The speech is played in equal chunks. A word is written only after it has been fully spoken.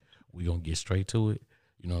We gonna get straight to it.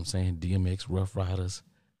 You know what I'm saying? DMX, Rough Riders.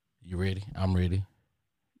 You ready? I'm ready.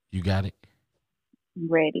 You got it?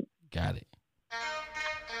 Ready. Got it.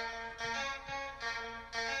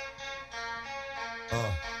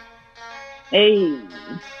 Hey.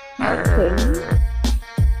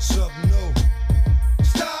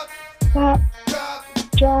 Stop.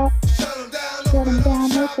 Drop. Shut them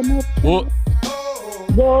down. Open up. What?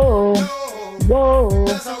 Whoa. Whoa. Whoa.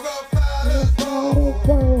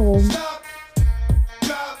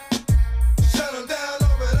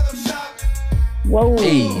 Whoa.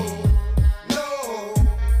 Hey.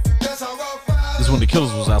 This when the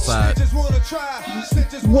Killers was outside.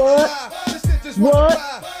 What? What?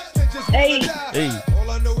 Hey. Hey.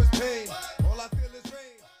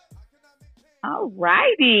 All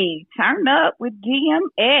righty. Turn up with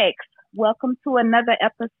DMX. Welcome to another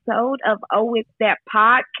episode of Oh It's That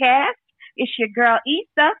Podcast. It's your girl,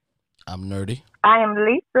 Issa. I'm Nerdy. I am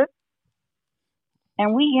Lisa.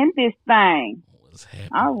 And we in this thing. What's happening?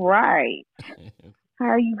 All right. How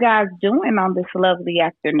are you guys doing on this lovely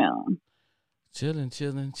afternoon? Chilling.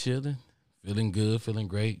 Feeling good, feeling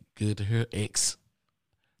great. Good to hear X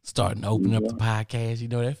starting to open up the podcast. You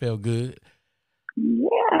know, that felt good.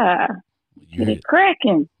 Yeah. You Get it cracking. You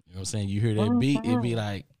know what I'm saying? You hear that beat, it be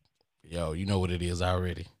like, yo, you know what it is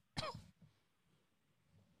already.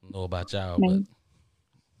 Know about y'all,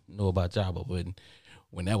 but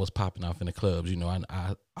when that was popping off in the clubs, you know,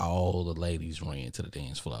 I all the ladies ran to the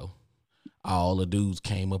dance floor. All the dudes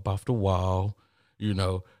came up off the wall. You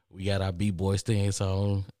know, we got our B-boy stance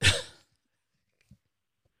on. So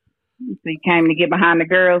you came to get behind the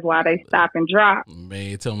girls while they stop and drop.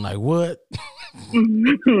 Man, tell them like, what?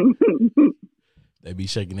 They be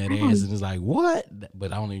shaking that ass and it's like, what?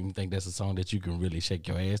 But I don't even think that's a song that you can really shake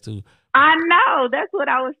your ass to. I know. That's what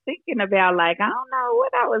I was thinking about. Like, I don't know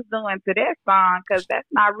what I was doing to that song because that's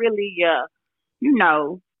not really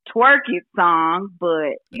twerk it song,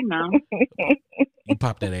 but, you know. You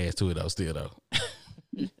pop that ass to it, though, still, though.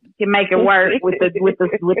 You can make it work with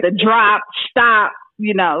the drop, stop,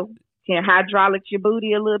 you know. Can hydraulic your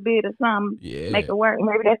booty a little bit or something. Yeah. Make it work.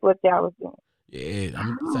 Maybe that's what y'all was doing. Yeah,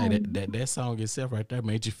 I'm saying that song itself right there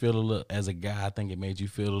made you feel a little, as a guy, I think it made you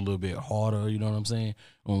feel a little bit harder, you know what I'm saying?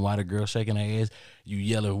 When while the girl shaking her ass, you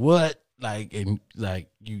yelling, what? Like, and like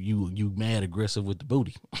you mad aggressive with the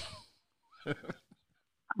booty. That's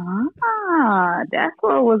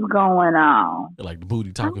what was going on. Like the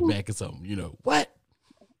booty talking back or something, you know. What?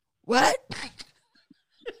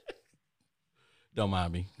 Don't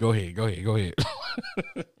mind me. Go ahead.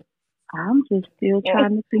 I'm just still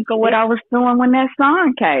trying to think of what I was doing when that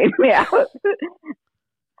song came out.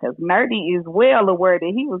 Because Nerdy is well aware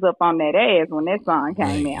that he was up on that ass when that song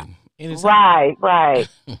came out. Right.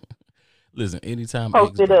 Listen, anytime.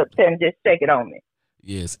 Post it up and just shake it on me.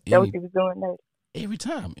 Yes. That what you was doing, Nerdy? Every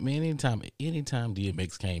time. Man, anytime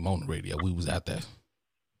DMX came on the radio, we was out there.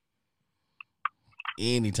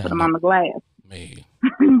 Anytime. Put him on the glass. Man.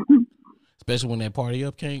 Especially when that party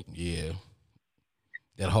up came. Yeah.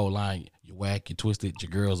 That whole line, you whack, you twisted,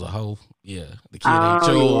 your girl's a hoe. Yeah, the kid ain't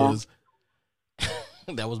yours. Yeah.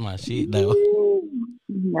 That was my shit, though.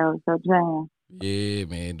 That was so jam. Yeah,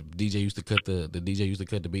 man. The DJ used to cut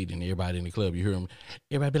the beat, and everybody in the club, you hear him.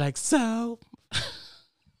 Everybody be like, so.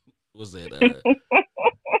 What's that?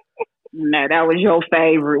 No, that was your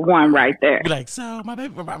favorite one right there. Be like, so my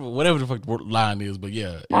baby mama, whatever the fuck the line is, but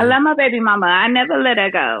yeah. I love my baby mama. I never let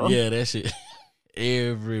her go. Yeah, that shit.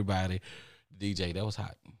 Everybody. DJ, that was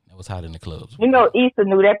hot. That was hot in the clubs. You know, Issa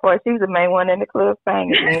knew that part. She was the main one in the club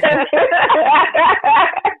singing.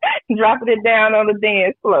 Dropping it down on the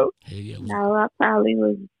dance floor. Hey, no, I probably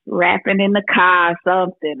was rapping in the car or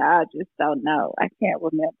something. I just don't know. I can't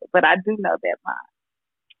remember. But I do know that line.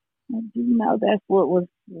 I do know that's what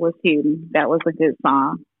was hidden. That was a good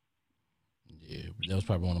song. Yeah, that was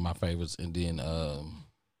probably one of my favorites. And then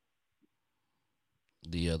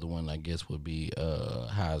the other one, I guess, would be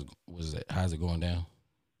How's It Going Down?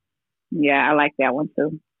 Yeah, I like that one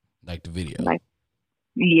too. Like the video.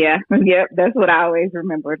 Yep, that's what I always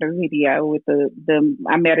remember, the video with the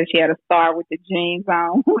I met her, she had a star with the jeans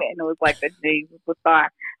on, and it was like the jeans with the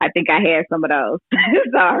star. I think I had some of those,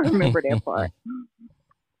 so I remember that part.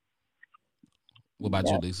 What about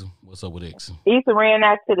you, Lisa? What's up with X? Issa ran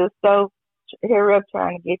out to the stove, hair up,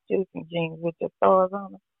 trying to get you some jeans with your stars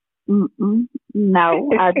on them. No,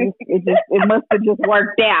 it must have just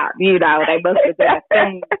worked out. You know, they must have done a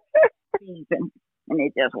thing season, and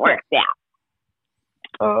it just worked out.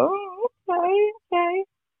 Oh, okay.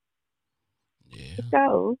 Yeah.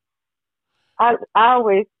 So, I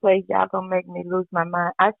always play Y'all Gonna Make Me Lose My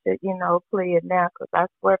Mind. I should, play it now because I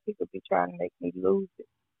swear people be trying to make me lose it.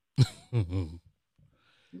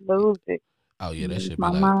 Lose it. Oh yeah, that Lose should be my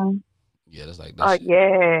like mind. yeah, that's like Oh that shit.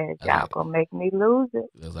 yeah, That's y'all like gonna make me lose it.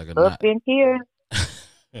 that's like a Up in here.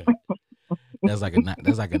 that's like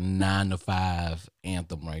a 9 to 5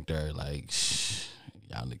 anthem right there. Like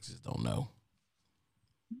y'all niggas just don't know.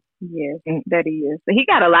 Yes, Mm. that is. So he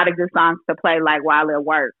got a lot of good songs to play like while at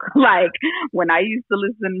work. Like when I used to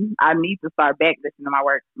listen, I need to start back listening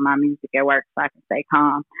to my music at work so I can stay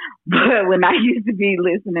calm. But when I used to be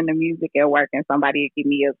listening to music at work and somebody would get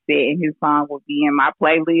me upset and his song would be in my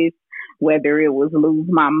playlist, whether it was Lose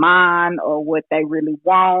My Mind or What They Really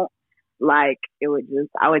Want, like I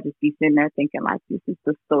would just be sitting there thinking like, this is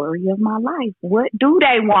the story of my life. What do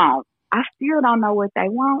they want? I still don't know what they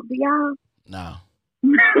want, do y'all? Nah.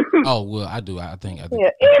 Oh well, I do. I think Yeah,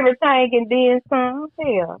 everything and then some.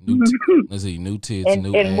 Hell. let's see, new tits, And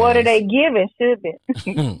new ass. what are they giving? Should be.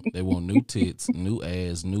 They want new tits, new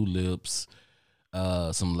ass, new lips,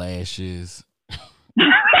 some lashes,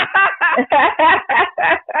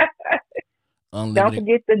 Don't unlimited.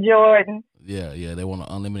 forget the Jordan. Yeah, they want an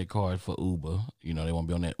unlimited card for Uber. You know, they want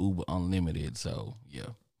to be on that Uber Unlimited. So yeah,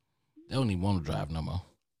 they don't even want to drive no more.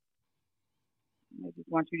 They just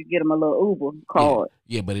want you to get them a little Uber card.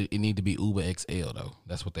 Yeah, but it need to be Uber XL though.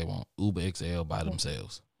 That's what they want. Uber XL by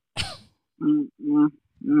themselves. Mm-mm, mm-mm,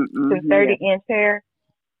 The 30-inch hair.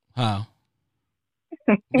 Huh?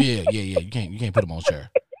 Yeah. You can't put them on share.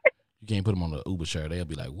 You can't put them on the Uber share. They'll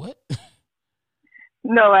be like, what?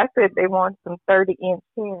 No, I said they want some 30-inch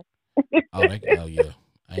hair. Oh yeah.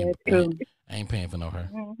 I True. ain't paying for no hair.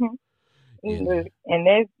 Mm-hmm. Yeah, Look, and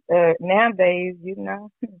that's nowadays, you know,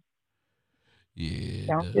 yeah.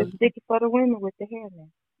 don't just stick it for the women with the hair now.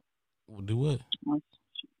 Well, do what?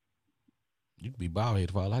 You could be bald headed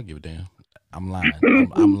for all I give a damn. I'm lying.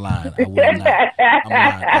 I'm lying. I will not.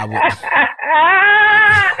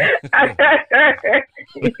 I'm lying.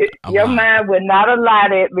 Your mind would not allow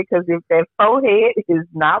that because if that forehead is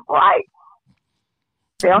not right,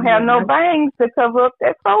 they don't have no bangs to cover up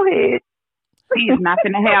that forehead. He's not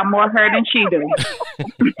going to have more hair than she does.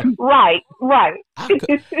 Right.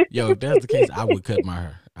 Yo, if that's the case, I would cut my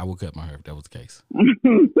hair. I would cut my hair if that was the case.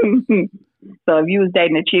 So if you was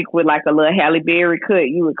dating a chick with like a little Halle Berry cut,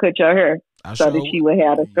 you would cut your hair so that she would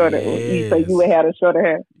have the shorter. Yes. So you would have the shorter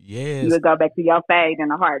hair. Yes. You would go back to your fade in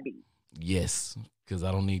a heartbeat. Yes, because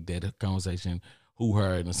I don't need that conversation. Who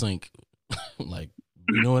her in the sink? Like,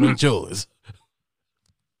 you know, it ain't yours.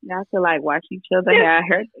 Y'all feel like watch each other hair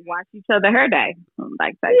day.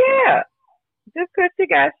 Like that. Yeah. Just because she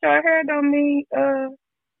got short hair don't mean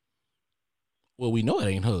Well, we know it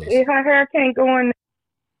ain't hers. if her hair can't go in.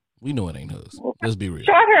 We know it ain't hers. Let's be real.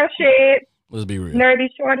 Short hair shed. Let's be real. Nerdy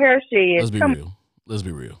short hair shed. Let's be real. Let's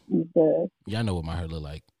be real. Yeah. Y'all know what my hair look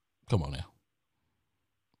like. Come on now.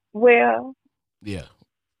 Well, Yeah.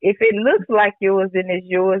 if it looks like yours, then it's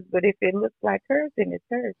yours. But if it looks like hers, then it's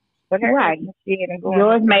hers. But her Right. shed and going.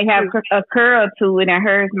 Yours may have a curl to it, and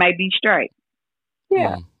hers may be straight.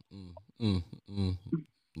 Yeah.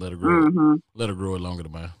 Let her grow. Mm-hmm. Let her grow it longer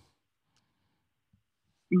than mine.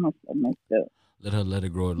 Must have messed up. Let her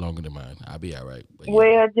grow it longer than mine. I'll be all right. But yeah.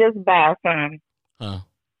 Well, just buy some. Huh?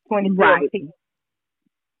 20 Right.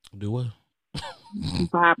 Do what?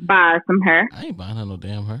 Buy some hair. I ain't buying her no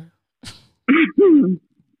damn hair.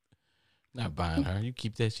 Not buying her. You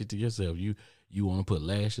keep that shit to yourself. You want to put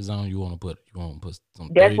lashes on? You want to put some?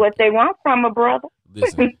 That's what they want from a brother.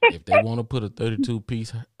 Listen, if they want to put a 32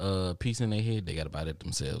 piece in their head, they got to buy that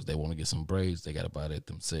themselves. They want to get some braids, they got to buy that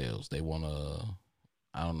themselves. They want to,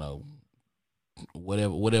 I don't know,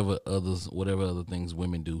 whatever other things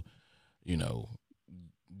women do, you know,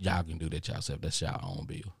 y'all can do that yourself. That's y'all own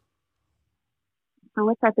bill. So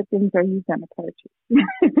what type of things are you gonna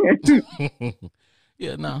purchase?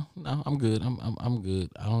 Yeah, no, I'm good. I'm good.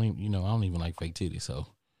 I don't even like fake titties, so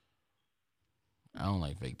I don't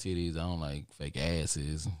like fake titties. I don't like fake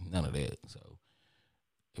asses. None of that. So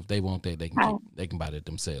if they want that, they can buy that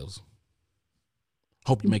themselves.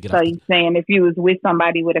 Hope you make it. So you saying if you was with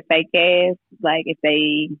somebody with a fake ass, like if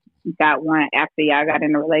they got one after y'all got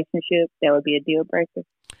in a relationship, that would be a deal breaker?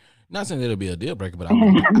 Not saying it'll be a deal breaker, but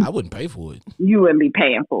I wouldn't pay for it. You wouldn't be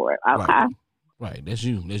paying for it. Okay. Right. That's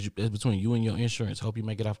you. That's between you and your insurance. Hope you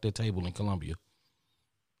make it off that table in Columbia.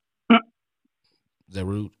 Is that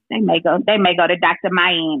rude? They may go to Dr.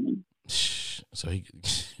 Miami. So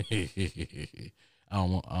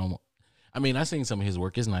I mean, I seen some of his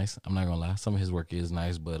work is nice. I'm not gonna lie. Some of his work is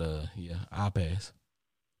nice, but yeah, I'll pass.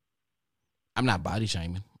 I'm not body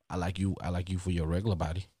shaming. I like you for your regular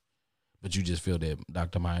body. But you just feel that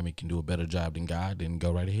Dr. Miami can do a better job than God, then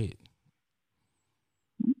go right ahead.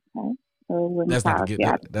 Okay. So That's like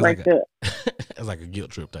a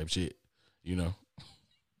guilt trip type shit. You know,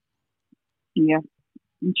 Yeah,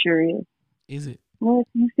 I'm sure is. is it? Well, if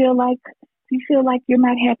you feel like you're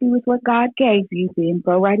not happy with what God gave you, then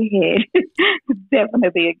go right ahead. It's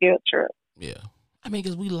definitely a guilt trip. Yeah. I mean,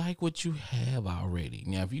 because we like what you have already.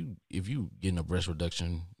 Now, if you getting a breast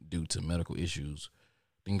reduction due to medical issues,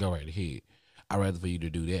 then go right ahead. I'd rather for you to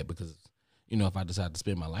do that because, if I decide to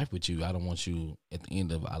spend my life with you, I don't want you at the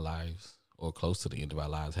end of our lives or close to the end of our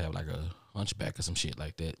lives have like a hunchback or some shit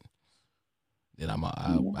like that. Then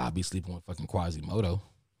Yeah. I'll be sleeping with fucking Quasimodo,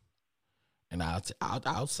 and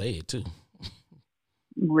I'll say it too.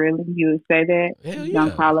 Really, you would say that? Hell You gonna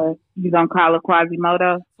yeah, call her? You gonna call her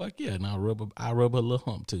Quasimodo? fuck yeah, and I rub a little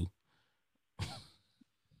hump too.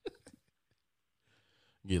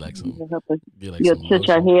 Get like some You'll help her. get like You'll some tilt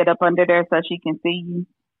your lotion. head up under there so she can see you.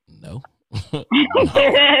 No, no,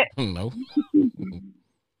 no,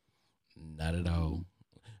 not at all.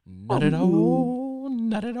 Not at Mhm. all.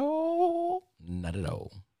 Not at all. Not at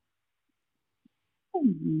all.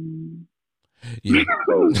 Mhm. Yeah.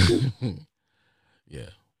 Yeah.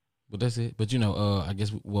 But that's it. But I guess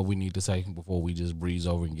what we need to say before we just breeze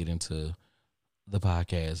over and get into the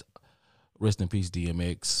podcast. Rest in peace,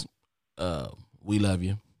 DMX. We love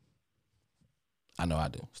you. I know I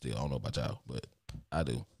do. Still, I don't know about y'all, but I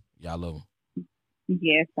do. Y'all love him.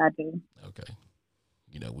 Yes, I do.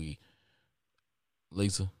 Okay.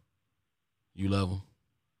 Lisa, you love him?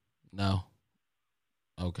 No?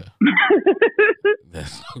 Okay.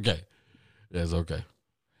 That's okay. That's okay.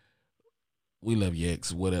 We love you,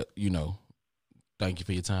 X. Thank you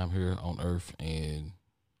for your time here on Earth, and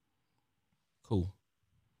cool.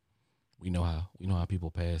 We know how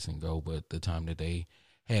people pass and go, but the time that they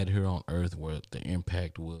had here on Earth, where the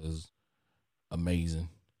impact was amazing,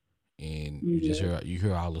 and Yeah. you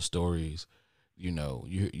hear all the stories. You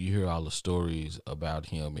hear all the stories about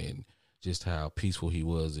him and just how peaceful he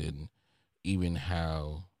was, and even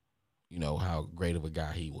how great of a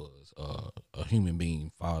guy he was, a human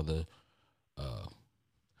being, father, uh,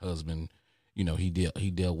 husband.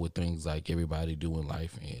 He dealt with things like everybody do in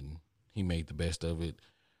life, and he made the best of it.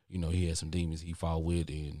 He had some demons he fought with,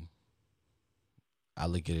 and I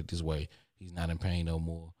look at it this way: he's not in pain no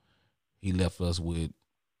more. He left us with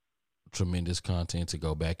tremendous content to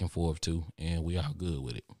go back and forth to, and we are good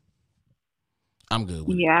with it. I'm good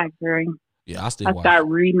with it. Yeah, I agree. Yeah, I still I watch. started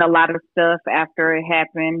reading a lot of stuff after it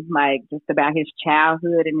happened, like just about his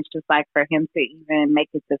childhood, and it's just like for him to even make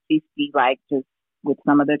it to 50, like just with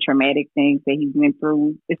some of the traumatic things that he went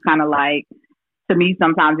through, it's kind of like to me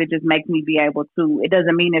sometimes it just makes me be able to. It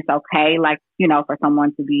doesn't mean it's okay, like for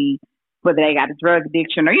someone to be whether they got a drug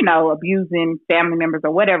addiction or abusing family members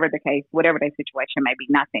or whatever the case, whatever their situation may be.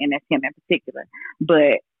 Not saying that's him in particular,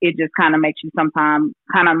 but it just kind of makes you sometimes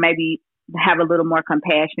kind of maybe have a little more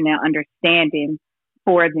compassion and understanding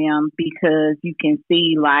for them because you can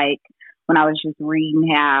see like when I was just reading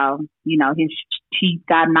how his teeth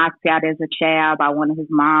got knocked out as a child by one of his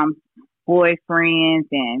mom's boyfriends,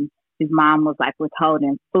 and his mom was like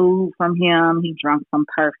withholding food from him. He drank some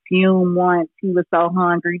perfume once. He was so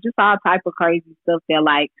hungry. Just all type of crazy stuff that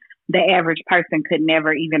like the average person could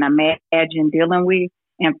never even imagine dealing with.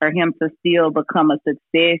 And for him to still become a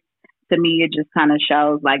success, to me, it just kind of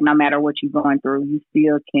shows like no matter what you're going through, you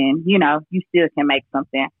still can make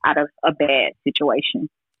something out of a bad situation.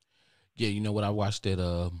 Yeah, you know what? I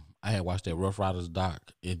had watched that Rough Riders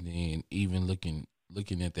doc, and then even looking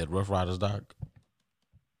at that Rough Riders doc,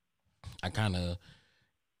 I kind of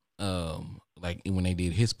like when they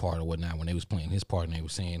did his part or whatnot, when they was playing his part, and they were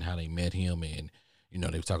saying how they met him, and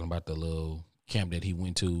they were talking about the little camp that he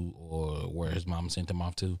went to or where his mom sent him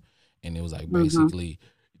off to, and it was like Hmm. basically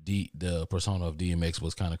the persona of DMX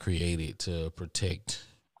was kind of created to protect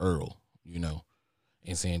Earl,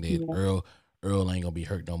 and saying that Yeah. Earl ain't gonna be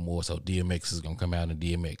hurt no more, so DMX is gonna come out and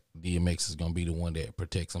DMX is gonna be the one that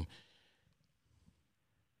protects him.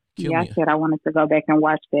 Kill Yeah, I me. said I wanted to go back and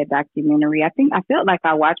watch that documentary. I felt like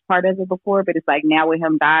I watched part of it before, but it's like now with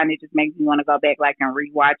him dying, it just makes me want to go back like and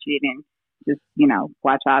rewatch it and just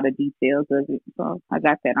watch all the details of it. So I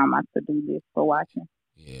got that on my to do list for watching.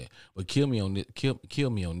 Yeah, but kill me on this. Kill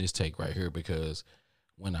me on this take right here because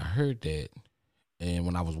when I heard that and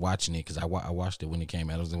when I was watching it, because I watched it when it came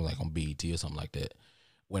out, it was like on BET or something like that.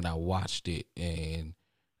 When I watched it and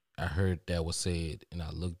I heard that was said, and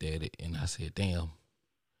I looked at it and I said, "Damn,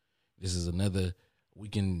 this is another. We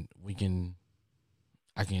can.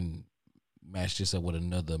 I can match this up with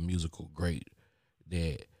another musical great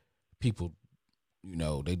that people,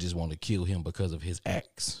 they just want to kill him because of his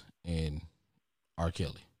acts and R.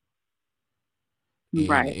 Kelly." And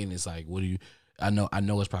Right. it's like, what do you? I know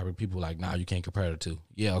it's probably people like, nah, you can't compare the two.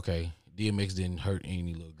 Yeah, okay, DMX didn't hurt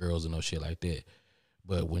any little girls or no shit like that.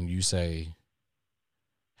 But when you say,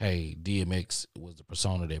 hey, DMX was the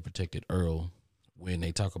persona that protected Earl, when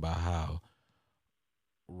they talk about how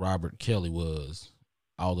Robert Kelly was,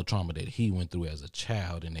 all the trauma that he went through as a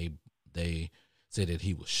child, and they said that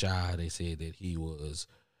he was shy. They said that he was,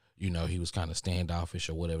 he was kind of standoffish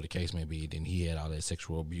or whatever the case may be. Then he had all that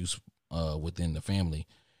sexual abuse within the family.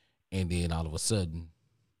 And then all of a sudden,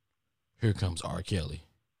 here comes R. Kelly.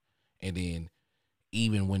 And then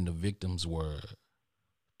even when the victims were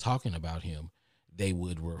talking about him, they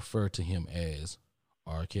would refer to him as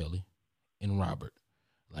R. Kelly and Robert,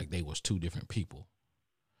 like they was two different people.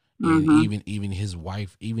 And even his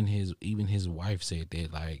wife said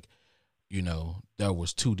that, like, there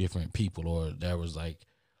was two different people, or there was like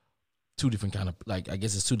two different kind of, like, I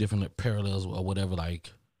guess it's two different parallels or whatever.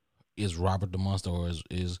 Like, is Robert the monster, or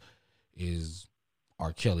is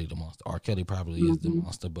R. Kelly the monster? R. Kelly probably is the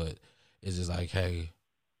monster, but it's just like, hey,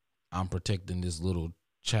 I'm protecting this little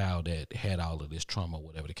child that had all of this trauma,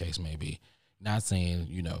 whatever the case may be. Not saying,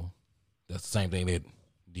 that's the same thing that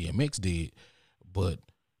DMX did, but,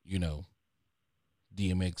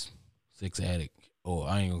 DMX, sex addict, or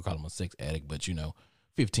I ain't gonna call him a sex addict, but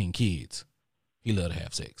 15 kids. He loved to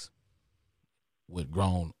have sex with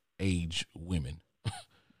grown age women.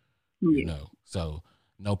 So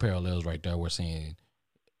no parallels right there. We're saying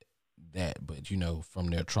that, but from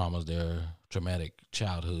their traumas, their traumatic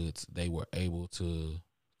childhoods, they were able to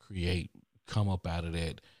come up out of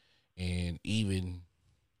that, and even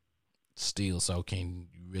still, so can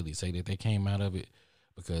you really say that they came out of it?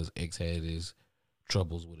 Because X had his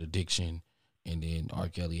troubles with addiction, and then R.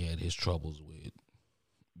 Kelly had his troubles with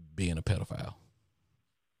being a pedophile,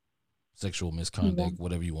 sexual misconduct,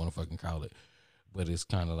 whatever you want to fucking call it. But it's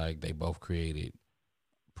kind of like they both created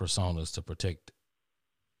personas to protect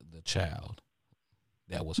the child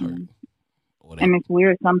that was hurt. And it's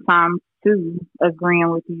weird sometimes too,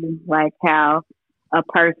 agreeing with you, like how a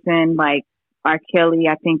person like R. Kelly,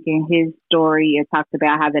 I think in his story, it talks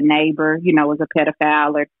about how the neighbor, was a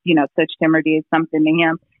pedophile, or, touched him or did something to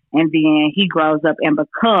him. And then he grows up and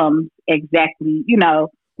becomes exactly,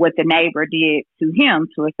 what the neighbor did to him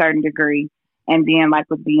to a certain degree. And then like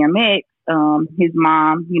with DMX, his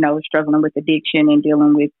mom, was struggling with addiction and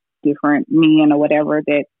dealing with different men or whatever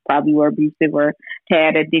that probably were abusive or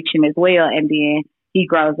had addiction as well. And then he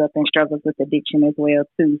grows up and struggles with addiction as well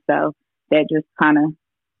too. So that just kind of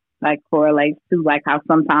like correlates to like how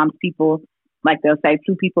sometimes people, like they'll say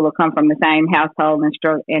two people will come from the same household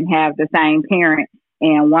and have the same parent,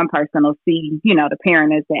 and one person will see, the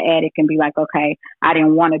parent as the addict and be like, okay, I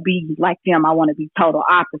didn't want to be like them. I want to be total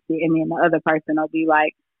opposite. And then the other person will be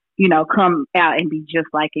like, come out and be just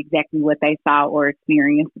like exactly what they saw or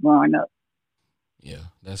experienced growing up. Yeah,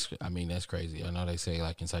 that's crazy. I know they say,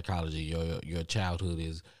 like, in psychology, your childhood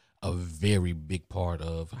is a very big part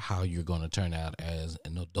of how you're going to turn out as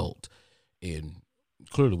an adult. And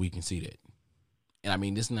clearly we can see that. And I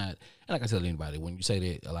mean, it's not, and like I tell anybody, when you say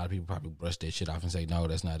that, a lot of people probably brush that shit off and say, no,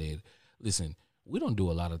 that's not it. Listen, we don't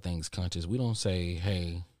do a lot of things conscious. We don't say,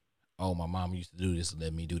 hey, oh, my mom used to do this,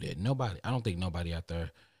 let me do that. I don't think nobody out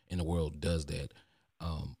there in the world does that.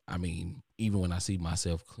 I mean, even when I see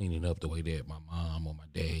myself cleaning up the way that my mom or my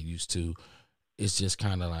dad used to, it's just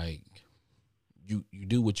kind of like, you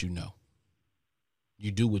do what you know.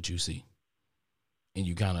 You do what you see. And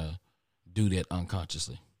you kind of do that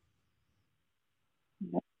unconsciously.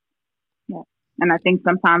 Yeah. And I think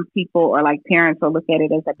sometimes people or like parents will look at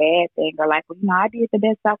it as a bad thing, or like, well, I did the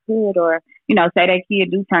best I could, or, say that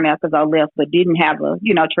kid do turn out to go left but didn't have a,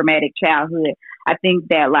 traumatic childhood. I think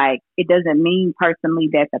that like it doesn't mean personally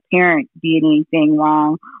that the parent did anything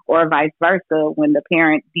wrong or vice versa. When the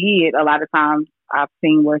parent did, a lot of times I've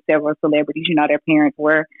seen where several celebrities, their parents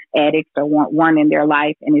were addicts or weren't in their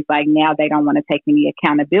life. And it's like now they don't want to take any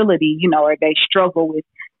accountability, or they struggle with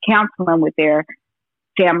counseling with their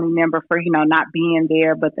family member for, not being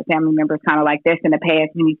there. But the family member is kind of like, that's in the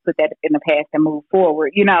past. We need to put that in the past and move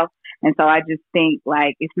forward, And so I just think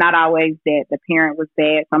like it's not always that the parent was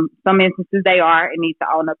bad. Some instances they are and need to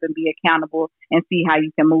own up and be accountable and see how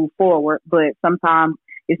you can move forward. But sometimes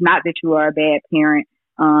it's not that you are a bad parent.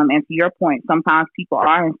 And to your point, sometimes people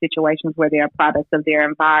are in situations where they're products of their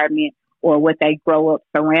environment or what they grow up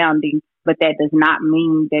surrounding, but that does not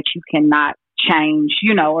mean that you cannot change,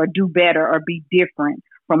 or do better or be different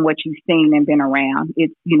from what you've seen and been around.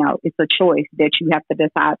 It's, it's a choice that you have to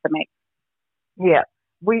decide to make. Yeah.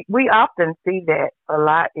 We often see that a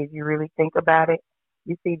lot if you really think about it.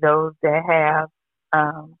 You see those that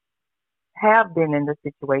have been in the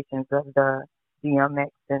situations of the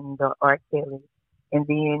DMX and the R. Kelly. And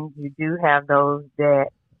then you do have those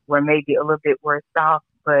that were maybe a little bit worse off,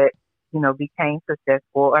 but became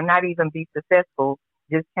successful, or not even be successful,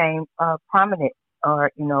 just came prominent,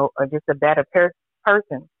 or just a better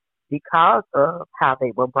person because of how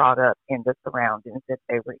they were brought up and the surroundings that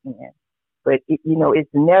they were in. But it's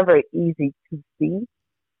never easy to see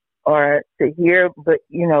or to hear, but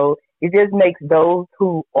it just makes those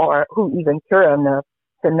who even care enough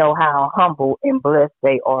to know how humble and blessed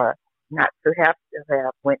they are not to have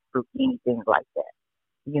went through anything like that.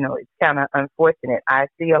 It's kind of unfortunate. I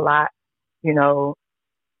see a lot,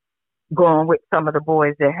 going with some of the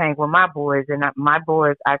boys that hang with my boys, and my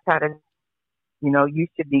boys, I try to, you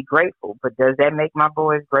should be grateful. But does that make my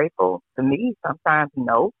boys grateful? To me, sometimes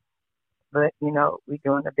no. But we're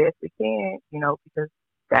doing the best we can, because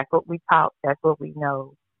that's what we taught. That's what we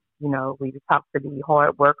know. We taught to be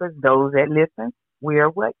hard workers. Those that listen, we're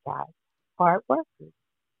what, guys? Hard workers.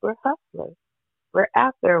 We're hustlers. We're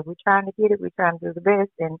out there. We're trying to get it. We're trying to do the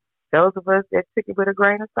best. And those of us that took it with a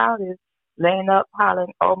grain of salt is laying up,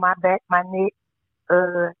 hollering, oh, my back, my neck,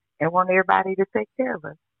 and want everybody to take care of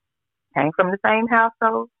us. Came from the same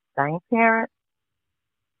household, same parents,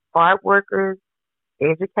 hard workers,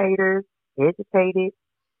 educators, educated,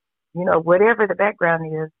 whatever the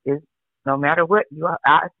background is no matter what you are,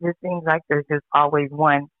 it just seems like there's just always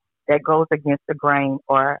one that goes against the grain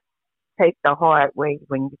or take the hard way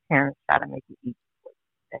when your parents try to make you eat.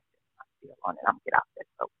 That's just my feel on it. I'm going to get off that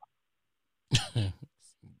soapbox.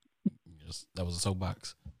 Yes, that was a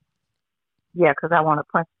soapbox. Yeah, because I want to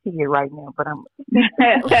punch Tia right now, but I'm...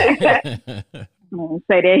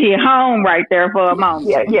 Say that he home right there for a moment.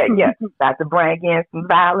 Yeah. About to bring in some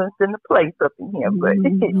violence in the place up in here, but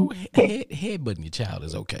headbutting your child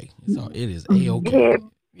is okay. It is a-okay.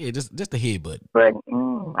 Yeah, just a headbutt. But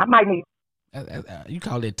I might need. You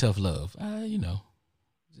call that tough love?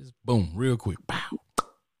 Just boom, real quick. Pow.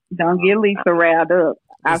 Don't get Lisa riled up.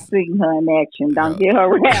 I've seen her in action. Don't get her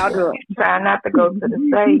riled up. Try not to go to the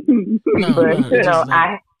stage, but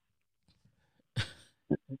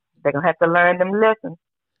they're going to have to learn them lessons.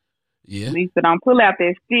 Yeah. Lisa, don't pull out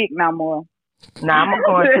that stick no more. Nah, I'm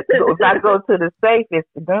going to if I go to the safe, it's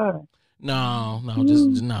the gun.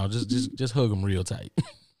 Just hug them real tight.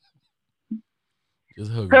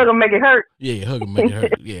 Just hug them, make it hurt. Yeah, hug them, make it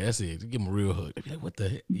hurt. Yeah, that's it. Give them a real hug. What the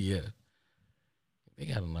heck? Yeah. They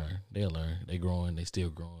got to learn. They'll learn. They growing. They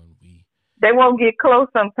still growing. They won't get close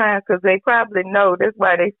sometimes because they probably know. That's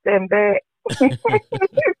why they stand back.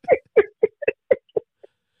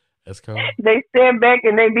 That's cool. They stand back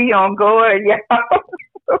and they be on guard, y'all.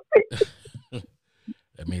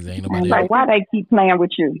 That means ain't nobody like, why they keep playing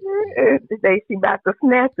with you? She about to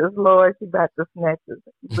snatch us, Lord. She about to snatch us.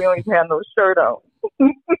 We don't even have no shirt on.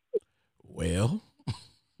 Well,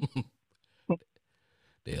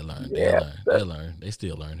 they'll learn. They'll learn. They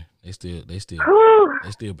still learning. They still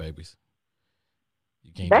babies.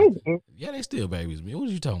 You can't. Babies? Yeah, they still babies. Man, what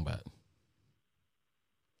are you talking about?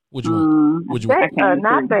 What you want? What you want?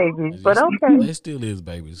 Not babies, but okay. They still is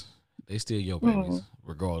babies. They still your babies,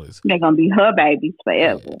 regardless. They're gonna be her babies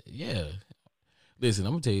forever. Yeah. Listen,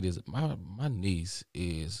 I'm gonna tell you this. My niece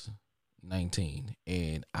is 19,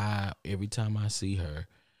 and every time I see her,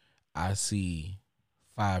 I see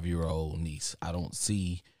 5-year-old niece. I don't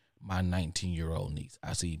see my 19-year-old niece.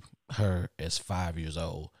 I see her as 5 years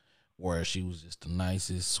old, where she was just the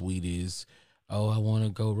nicest, sweetest. Oh, I want to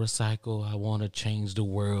go recycle. I want to change the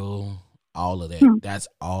world. All of that. That's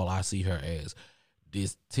all I see her as.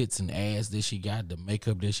 This tits and ass that she got, the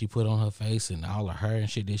makeup that she put on her face, and all of her and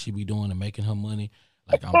shit that she be doing and making her money.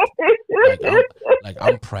 I'm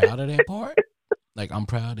proud of that part. Like, I'm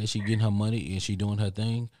proud that she getting her money and she doing her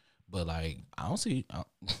thing. But like, I don't see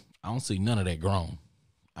none of that grown.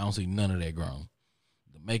 I don't see none of that grown.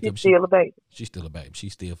 The makeup. She's still a baby. She's still a baby.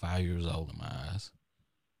 She's still 5 years old in my eyes.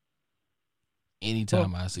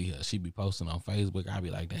 Anytime I see her, she be posting on Facebook. I be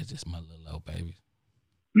like, that's just my little old baby.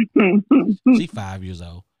 She 5 years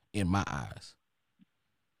old in my eyes.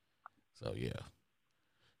 So yeah.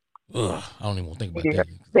 Ugh, I don't even want to think about that.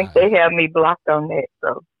 I think they have me blocked on that.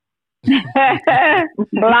 So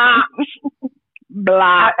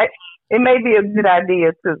block. It may be a good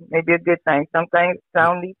idea too. Maybe a good thing. Some things I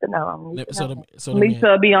don't need to know. Lisa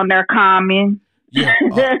will be on there commenting. Yeah.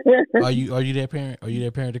 Are you that parent? Are you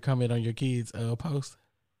that parent to comment on your kids' post?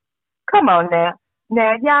 Come on now.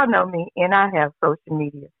 Now y'all know me, and I have social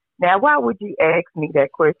media. Now, why would you ask me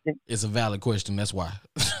that question? It's a valid question. That's why.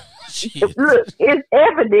 Look, it's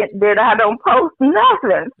evident that I don't post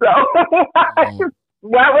nothing. So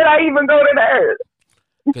why would I even go to that?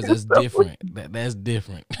 Because that's different. That's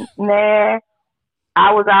different. Nah,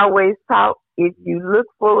 I was always taught if you look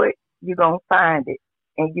for it, you're gonna find it.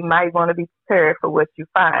 and you might want to be prepared for what you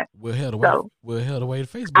find. We're held So away to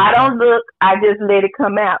Facebook. I don't look. I just let it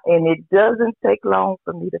come out, and it doesn't take long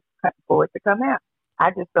for for it to come out. I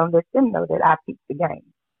just don't let them know that I peeped the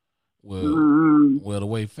game. Well, the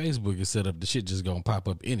way Facebook is set up, the shit just gonna pop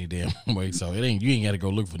up any damn way. So you ain't got to go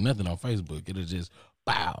look for nothing on Facebook. It'll just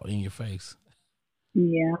bow in your face.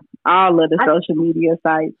 Yeah, all of the social media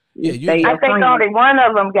sites. Yeah, I think only one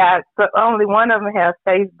of them has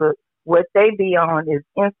Facebook. What they be on is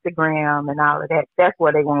Instagram and all of that. That's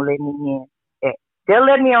where they won't let me in. They'll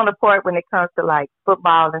let me on the court when it comes to like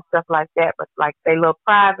football and stuff like that, but like they little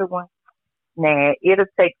private one, nah, it'll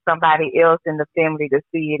take somebody else in the family to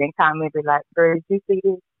see it and comment be like, "Girl, did you see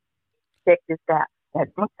this? Check this out." And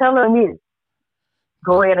don't tell them this.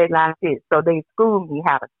 Go ahead and like this. So they school me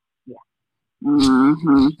how to.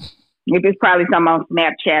 Mm-hmm. If it's probably something on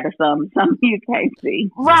Snapchat or something you can't see.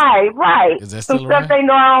 Right. Is that still some around? stuff they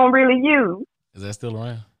know I don't really use. Is that still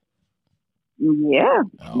around? Yeah.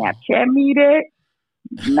 Oh. Snapchat me that.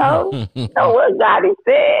 No. No, what God he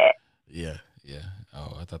said. Yeah.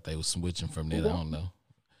 Oh, I thought they were switching from that. I don't know.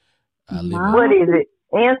 What is it?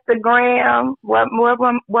 Instagram. What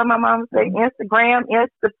my mom say? Instagram,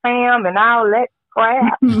 Instagram, and all that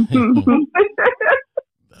crap.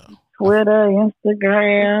 Twitter,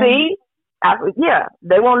 Instagram. See?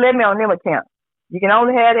 They won't let me on them accounts. You can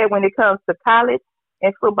only have that when it comes to college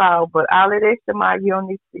and football, but all of that shit, you don't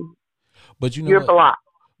need to see. But you know You're what? blocked.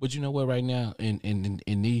 But you know what? Right now, in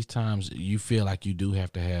these times, you feel like you do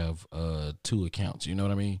have to have 2 accounts. You know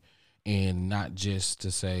what I mean? And not just to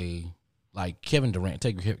say like Kevin Durant.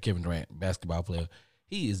 Take Kevin Durant, basketball player.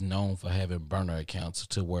 He is known for having burner accounts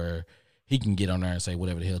to where he can get on there and say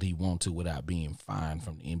whatever the hell he wants to without being fined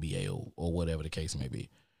from the NBA or whatever the case may be.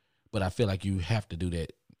 But I feel like you have to do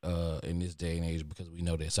that in this day and age because we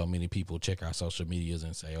know that so many people check our social medias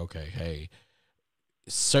and say, okay, hey,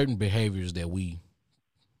 certain behaviors that we,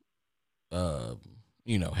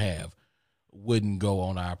 have wouldn't go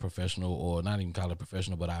on our professional or not even call it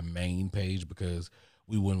professional, but our main page because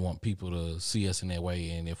we wouldn't want people to see us in that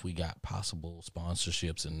way. And if we got possible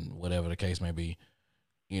sponsorships and whatever the case may be,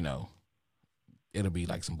 it'll be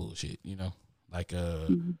like some bullshit, like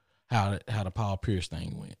how the Paul Pierce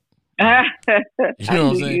thing went. You know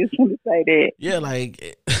what I'm saying? You say that. Yeah,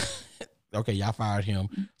 like okay, y'all fired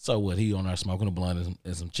him. So what? He on there smoking a blunt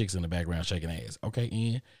and some chicks in the background shaking ass. Okay,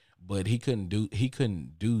 Ian, but he couldn't do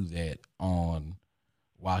that on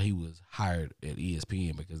while he was hired at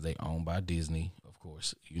ESPN because they owned by Disney, of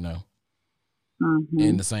course. Mm-hmm.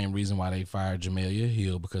 And the same reason why they fired Jamelia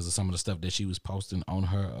Hill because of some of the stuff that she was posting on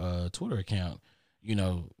her Twitter account.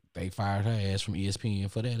 They fired her ass from ESPN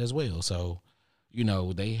for that as well. So,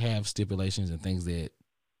 they have stipulations and things that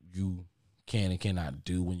you can and cannot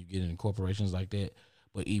do when you get into corporations like that.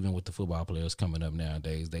 But even with the football players coming up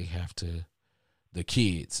nowadays, they have to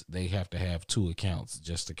have 2 accounts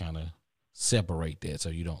just to kind of separate that so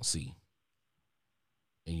you don't see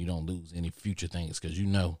and you don't lose any future things because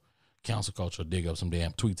council culture will dig up some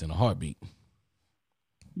damn tweets in a heartbeat.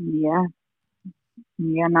 Yeah.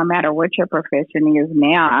 Yeah, no matter what your profession is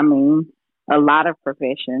now, I mean, a lot of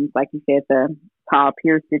professions, like you said, the Paul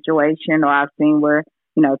Pierce situation, or I've seen where,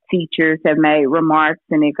 teachers have made remarks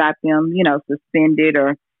and it got them, suspended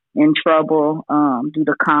or in trouble due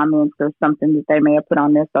to comments or something that they may have put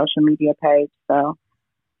on their social media page. So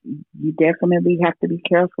you definitely have to be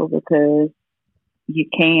careful because you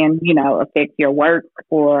can, affect your work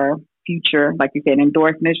or future, like you said,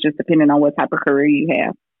 endorsements, just depending on what type of career you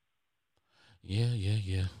have.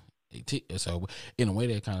 Yeah. So in a way,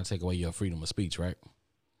 that kind of take away your freedom of speech, right?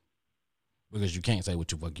 Because you can't say what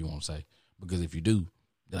the fuck you want to say. Because if you do,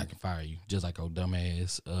 then I can fire you. Just like old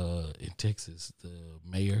dumbass in Texas, the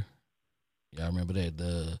mayor. Y'all remember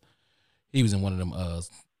that? He was in one of them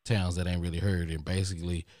towns that ain't really heard, and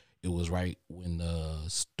basically it was right when the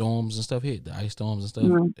storms and stuff hit, the ice storms and stuff,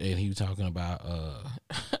 and he was talking about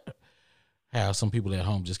how some people at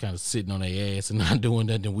home just kind of sitting on their ass and not doing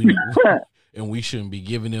nothing. And we shouldn't be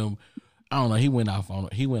giving them. I don't know. He went off on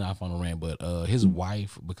a rant, but his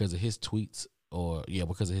wife, because of his tweets,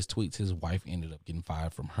 his wife ended up getting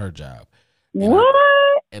fired from her job.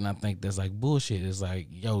 And I think that's like bullshit. It's like,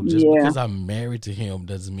 yo, just because I'm married to him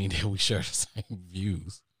doesn't mean that we share the same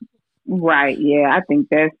views. Right. Yeah. I think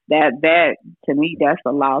that to me, that's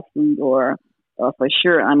a lawsuit or for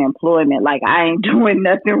sure unemployment. Like, I ain't doing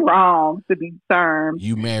nothing wrong to be termed.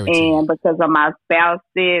 You married and to him. Because of my spouse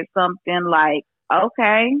said something like,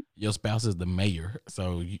 okay. Your spouse is the mayor.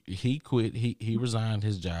 So he quit. He resigned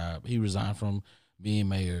his job. He resigned from being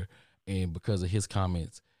mayor. And because of his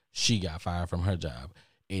comments, she got fired from her job.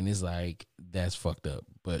 And it's like, that's fucked up.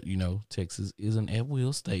 But, you know, Texas is an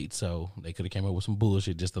at-will state, so they could have came up with some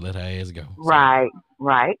bullshit just to let her ass go. Right.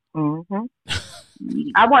 Mm-hmm.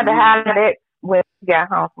 I wonder how that when she got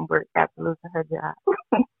home from work after losing her job.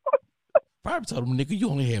 Probably told him, nigga, you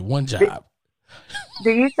only had one job.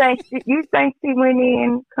 Do you think she went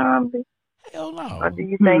in calmly? Hell no. Or do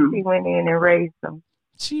you think she went in and raised them?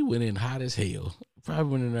 She went in hot as hell.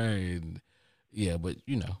 Probably went in there and, yeah, but,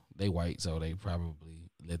 you know, they white, so they probably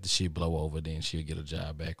let the shit blow over, then she'll get a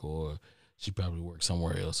job back, or she probably work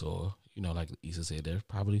somewhere else, or, you know, like Issa said, there's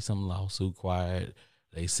probably some lawsuit quiet.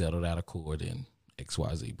 They settled out of court and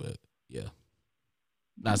XYZ, but, yeah.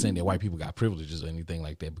 Not saying that white people got privileges or anything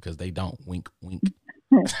like that, because they don't. Wink, wink.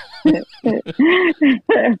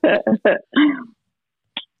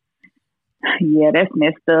 Yeah, that's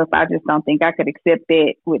messed up. I just don't think I could accept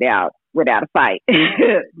that without a fight.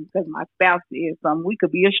 Because my spouse is something we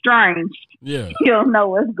could be estranged. Yeah. You don't know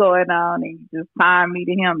what's going on, and you just time me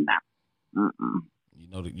to him now.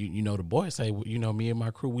 You know the boys say, you know, me and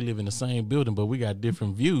my crew, we live in the same building, but we got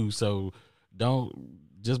different views. So don't,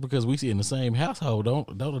 just because we see in the same household,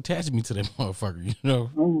 don't attach me to that motherfucker. You know.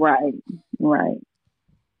 Right.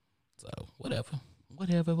 So whatever.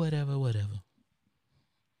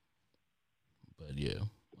 But yeah,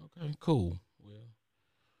 okay, cool. Well,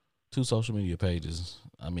 2 social media pages.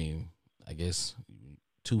 I mean, I guess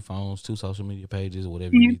 2 phones, 2 social media pages,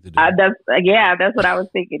 whatever you need to do. That's what I was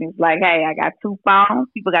thinking. It's like, hey, I got 2 phones.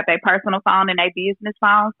 People got their personal phone and their business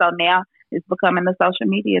phone. So now it's becoming the social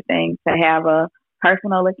media thing to have a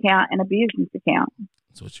personal account and a business account.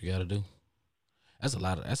 That's what you got to do. That's a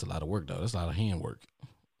lot of work though. That's a lot of hand work.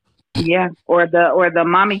 Yeah, or the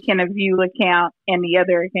mommy can view account and the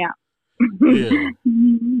other account. Yeah.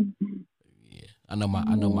 Yeah. I know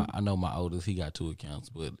my oldest, he got 2 accounts,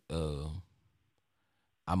 but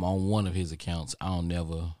I'm on one of his accounts. I don't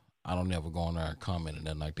never go on there and comment or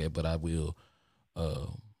nothing like that, but I will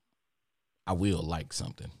like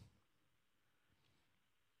something.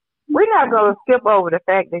 We're not going to skip over the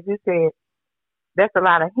fact that you said that's a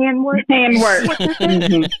lot of hand work.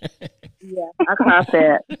 Mm-hmm. Yeah, I caught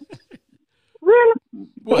that. Really?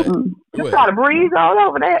 What? You got to breeze all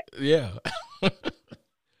over that. Yeah.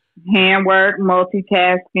 Handwork,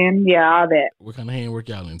 multitasking, yeah, all that. What kind of handwork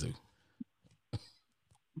y'all into?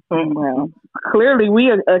 Well, clearly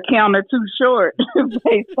we account or too short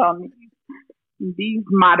based on these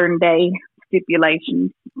modern day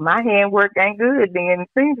stipulations. My handwork ain't good, then it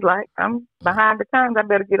seems like I'm behind the times. I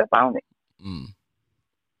better get up on it.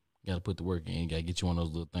 Got to put the work in. You got to get you one of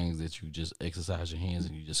those little things that you just exercise your hands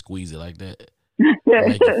and you just squeeze it like that.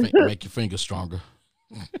 Make your fingers stronger.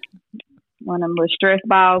 One of them little stress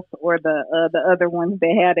balls, or the other ones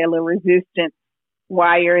that had that little resistance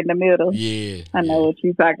wire in the middle. Yeah. I know what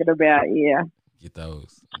you're talking about. Yeah. Get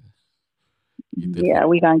those. Yeah,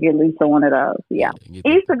 we gonna get Lisa one of those. Yeah.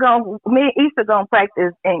 Easter gonna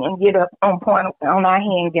practice and get up on point on our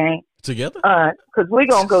hand game together. Because we're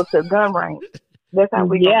gonna go to a gun range. That's how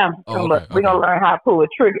we we're gonna learn how to pull a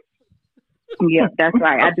trigger. Yeah, that's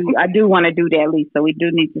right. I do want to do that, Lisa. We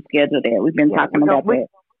do need to schedule that. We've been talking about that.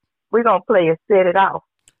 We're gonna play and set it off.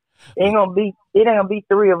 It ain't gonna be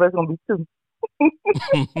 3 of us. It's gonna be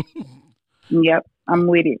 2. Yep, I'm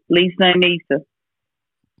with it. Lisa and Issa.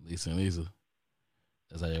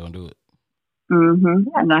 That's how you're gonna do it. I'm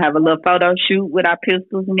gonna have a little photo shoot with our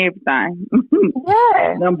pistols and everything.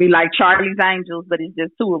 Yeah, it's gonna be like Charlie's Angels, but it's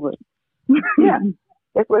just 2 of us. Yeah,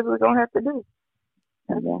 that's what we're gonna have to do.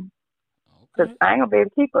 Okay. Because I ain't gonna be able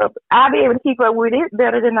to keep up. I'll be able to keep up with it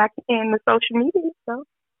better than I can the social media. So.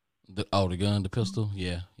 The gun, the pistol,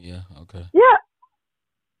 yeah, okay. Yeah.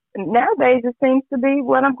 Nowadays, it seems to be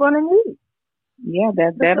what I'm going to need. Yeah,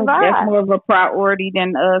 that's more of a priority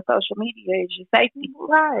than social media is your safety.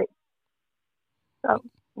 Right. So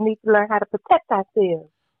we need to learn how to protect ourselves.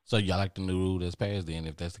 So y'all like the new rule that's passed then,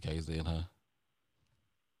 if that's the case then, huh?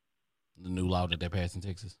 The new law that they passed in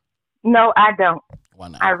Texas? No, I don't. Why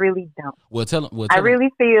not? I really don't. Well, tell them. I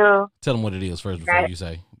really feel. Tell them what it is first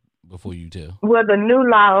before you tell. Well, the new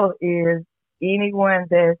law is anyone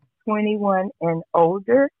that's 21 and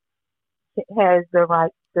older has the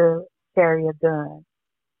right to carry a gun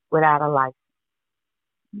without a license.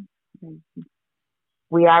 Mm-hmm.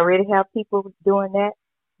 We already have people doing that.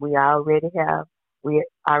 We already have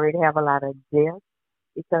a lot of deaths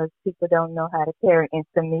because people don't know how to carry. And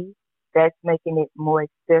to me, that's making it more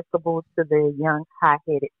accessible to the young,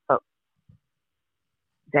 high-headed folks.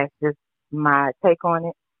 That's just my take on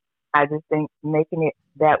it. I just think making it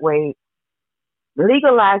that way,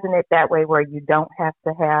 legalizing it that way where you don't have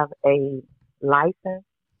to have a license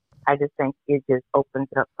I just think it just opens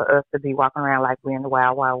up for us to be walking around like we're in the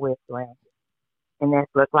wild, wild west around here. And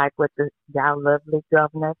that's look like what the y'all lovely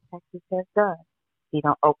governor of Texas has done. He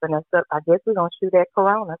don't open us up. I guess we're gonna shoot at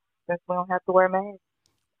Corona since we don't have to wear masks.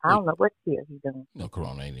 I Well, don't know what here he's doing. no,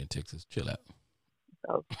 Corona ain't in Texas. Chill out.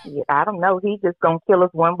 So yeah, I don't know. He just gonna kill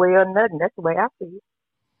us one way or another. That's the way I see it.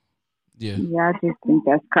 Yeah. Yeah, I just think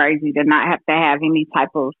that's crazy to not have to have any type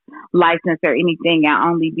of license or anything and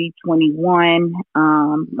only be 21.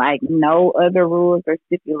 Like no other rules or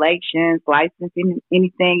stipulations, licensing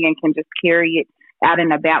anything, and can just carry it out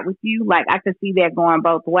and about with you. Like I could see that going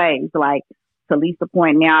both ways. Like to Lisa's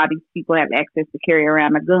point, now these people have access to carry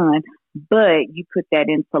around a gun, but you put that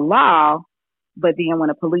into law. But then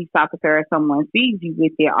when a police officer or someone sees you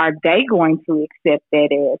with it, are they going to accept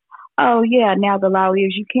that as, oh yeah, now the law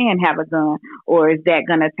is you can have a gun, or is that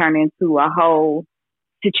going to turn into a whole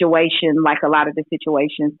situation like a lot of the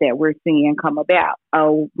situations that we're seeing come about?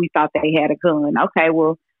 Oh, we thought they had a gun. Okay,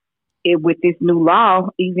 well, with this new law,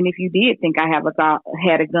 even if you did think I had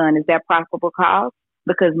a gun, is that probable cause?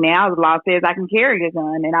 Because now the law says I can carry a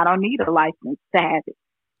gun and I don't need a license to have it.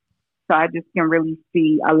 So I just can really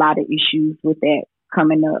see a lot of issues with that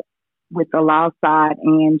coming up with the law side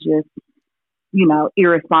and just,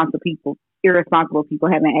 irresponsible people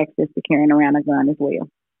having access to carrying around a gun as well.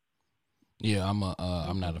 Yeah, I'm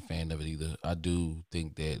not a fan of it either. I do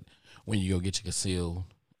think that when you go get your concealed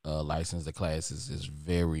license, the classes is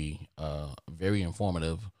very very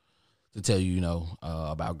informative to tell you,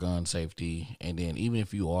 about gun safety. And then even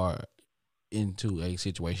if you are into a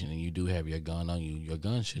situation and you do have your gun on you, your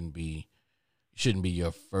gun shouldn't be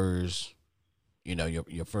your first,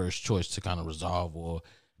 your first choice to kind of resolve or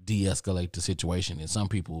de-escalate the situation. And some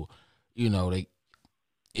people,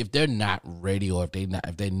 if they're not ready, or if they're not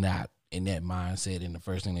in that mindset, and the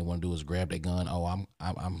first thing they want to do is grab their gun. Oh,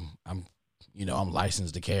 I'm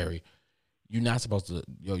licensed to carry. You're not supposed to.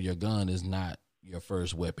 Your gun is not your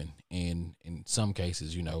first weapon. And in some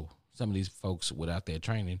cases, some of these folks without their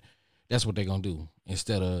training, that's what they're gonna do.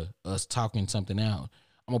 Instead of us talking something out,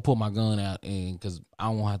 I'm gonna pull my gun out, and because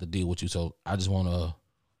I don't have to deal with you, so I just want to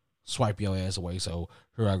swipe your ass away. So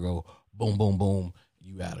here I go, boom, boom, boom,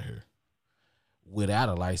 you out of here. Without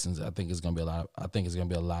a license, I think it's gonna be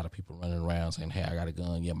a lot of people running around saying, "Hey, I got a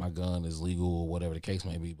gun. Yeah, my gun is legal, or whatever the case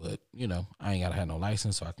may be. But I ain't gotta have no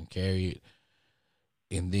license, so I can carry it."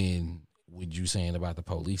 And then, with you saying about the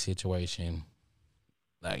police situation,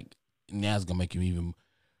 like now it's gonna make you even.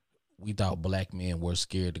 We thought black men were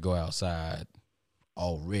scared to go outside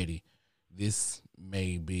already. This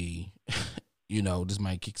may be, this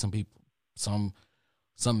might kick some people, some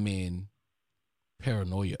men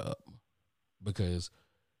paranoia up, because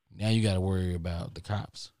now you got to worry about the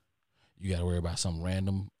cops. You got to worry about some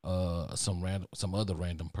other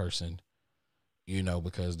random person,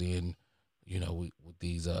 because then, with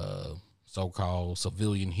these so-called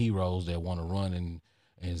civilian heroes that want to run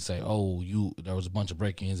and say, oh, there was a bunch of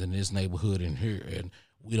break-ins in this neighborhood and here, and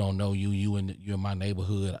we don't know you're in my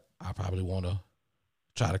neighborhood. I probably want to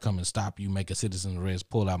try to come and stop you, make a citizen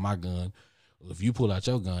arrest, pull out my gun. Well, if you pull out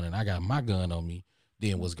your gun and I got my gun on me,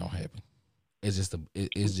 then what's gonna happen? It's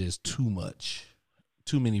just too much,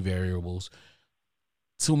 too many variables,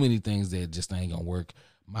 too many things that just ain't gonna work.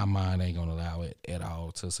 My mind ain't gonna allow it at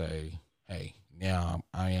all to say, hey, now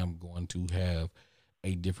I am going to have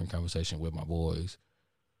a different conversation with my boys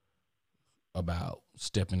about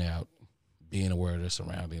stepping out, being aware of their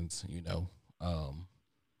surroundings.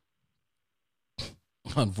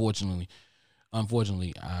 Unfortunately, I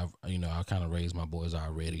kind of raised my boys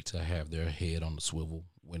already to have their head on the swivel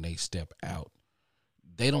when they step out.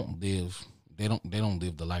 They don't live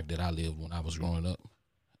the life that I lived when I was growing up.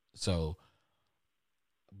 So,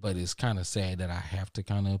 but it's kind of sad that I have to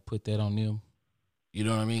kind of put that on them. You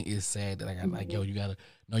know what I mean? It's sad that I got like, yo, you gotta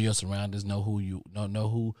know your surroundings, know who's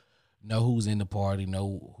in the party,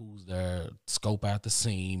 know who's there, scope out the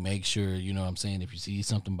scene, make sure, you know what I'm saying, if you see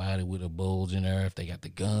somebody with a bulge in there, if they got the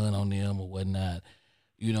gun on them or whatnot,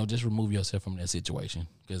 just remove yourself from that situation.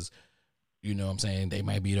 Because, you know what I'm saying, they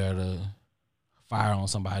might be there to fire on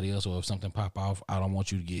somebody else, or if something pop off, I don't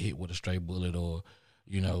want you to get hit with a stray bullet, or,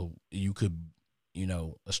 you could,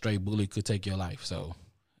 a stray bullet could take your life. So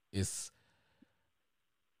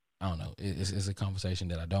I don't know. It's a conversation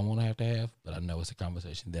that I don't want to have, but I know it's a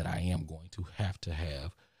conversation that I am going to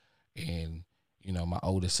have. And, my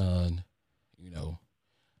oldest son,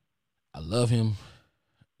 I love him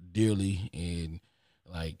dearly, and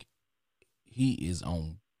like he is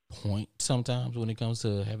on point sometimes when it comes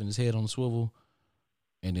to having his head on the swivel,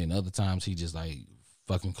 and then other times he just like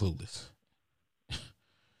fucking clueless.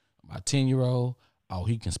 My 10-year-old, oh,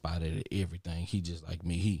 he can spot it at everything. He just like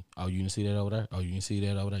me. You didn't see that over there? Oh, you didn't see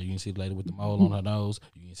that over there? You didn't see the lady with the mole on her nose?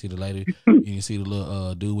 You didn't see the lady? You didn't see the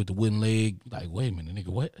little dude with the wooden leg? Like, wait a minute, nigga,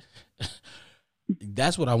 what?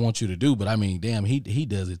 That's what I want you to do. But I mean, damn, he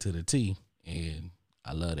does it to the T, and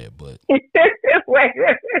I love that. But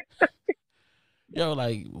yo,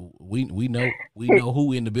 like we know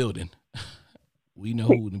who in the building. We know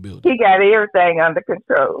who in the building. He got everything under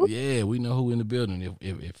control. Yeah, we know who in the building.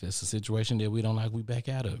 If it's a situation that we don't like, we back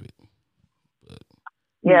out of it. But,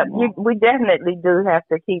 yeah, we definitely do have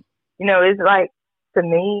to keep. It's like, to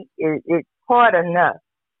me, it's hard enough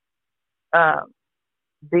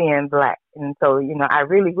being black, and so I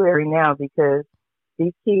really worry now because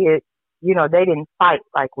these kids, they didn't fight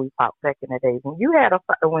like we fought back in the days. When you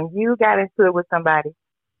got into it with somebody,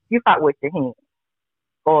 you fought with your hands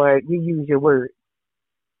or you use your words.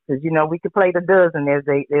 Because, we could play the dozen, as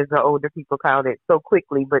the older people called it, so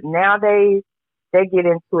quickly. But nowadays, they get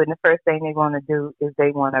into it, and the first thing they want to do is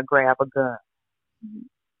they want to grab a gun.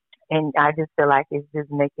 And I just feel like it's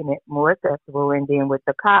just making it more accessible. And then with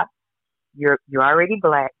the cops, you're already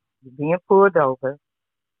black, you're being pulled over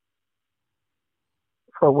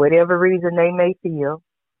for whatever reason they may feel.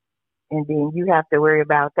 And then you have to worry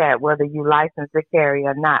about that, whether you license to carry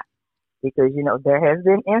or not. Because, there has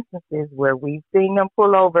been instances where we've seen them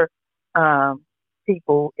pull over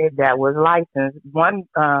people that was licensed. One,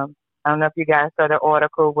 I don't know if you guys saw the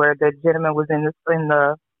article where the gentleman was in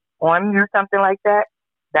the army or something like that.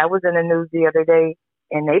 That was in the news the other day,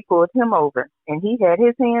 and they pulled him over. And he had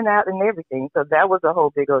his hand out and everything. So that was a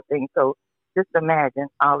whole big old thing. So just imagine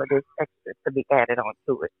all of this extra to be added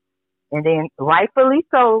onto it. And then rightfully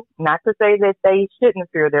so, not to say that they shouldn't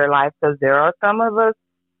fear their life, because there are some of us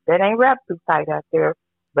that ain't wrapped too tight out there.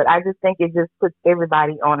 But I just think it just puts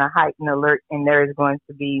everybody on a heightened alert, and there is going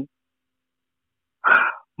to be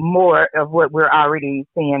more of what we're already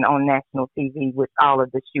seeing on national TV with all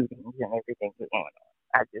of the shootings and everything going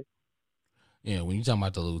on. Yeah, when you talking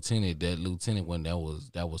about that lieutenant one, that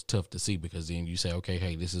was tough to see, because then you say, okay,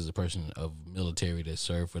 hey, this is a person of military that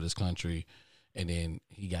served for this country, and then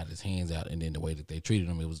he got his hands out, and then the way that they treated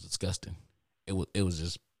him, it was disgusting. It was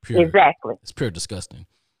just pure. Exactly. It's pure disgusting.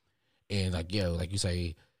 And like you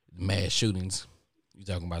say, mass shootings, you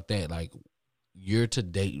talking about that, like year to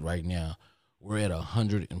date right now, we're at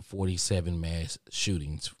 147 mass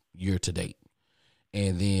shootings year to date.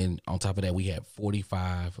 And then on top of that, we had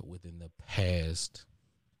 45 within the past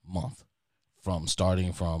month,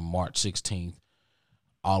 starting from March 16th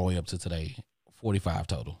all the way up to today, 45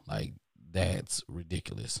 total. Like, that's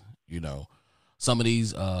ridiculous. Some of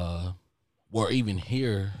these were even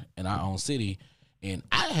here in our own city, and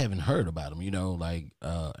I haven't heard about them, like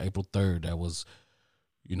April 3rd, that was,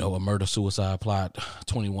 a murder-suicide plot.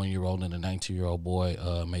 21-year-old and a 19-year-old boy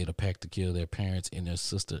made a pact to kill their parents and their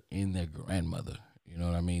sister and their grandmother. You know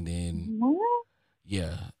what I mean? Then,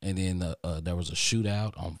 yeah, and then there was a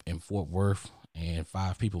shootout in Fort Worth, and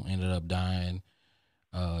 5 people ended up dying.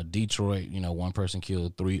 Detroit, one person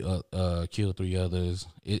killed 3 others.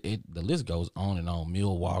 The list goes on and on.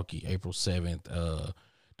 Milwaukee, April 7th,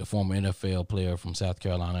 the former NFL player from South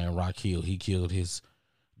Carolina in Rock Hill, he killed his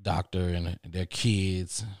doctor and their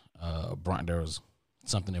kids. There was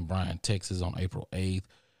something in Bryan, Texas on April 8th.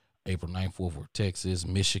 April 9th, Fort Worth, Texas.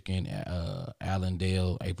 Michigan,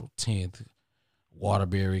 Allendale, April 10th.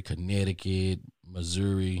 Waterbury, Connecticut.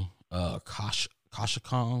 Missouri,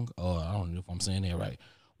 Coshocong. I don't know if I'm saying that right.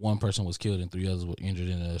 1 person was killed and 3 others were injured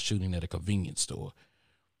in a shooting at a convenience store.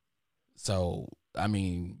 So, I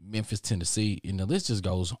mean, Memphis, Tennessee, the list just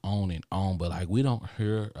goes on and on. But, like, we don't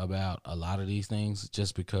hear about a lot of these things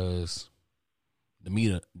just because the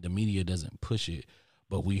media doesn't push it.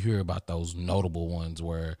 But we hear about those notable ones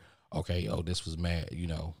where, okay, this was mad,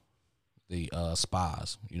 the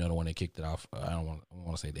Spas, the one that kicked it off. I don't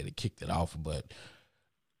want to say that it kicked it off, but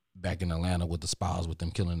back in Atlanta with the Spas, with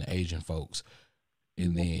them killing the Asian folks.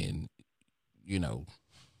 And then,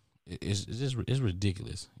 it's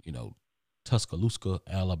ridiculous. Tuscaloosa,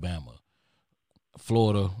 Alabama,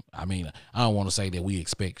 Florida. I mean, I don't want to say that we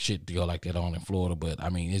expect shit to go like that on in Florida, but I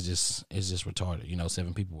mean, it's just retarded.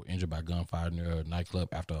 7 people were injured by gunfire near a nightclub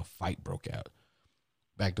after a fight broke out.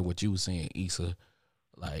 Back to what you were saying, Lisa,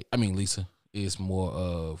 it's more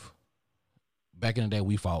of, back in the day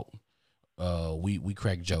we fought. We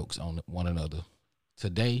crack jokes on one another.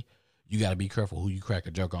 Today, you got to be careful who you crack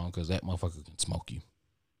a joke on, because that motherfucker can smoke you.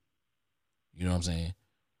 You know what I'm saying?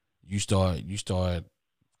 You start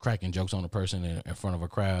cracking jokes on a person in front of a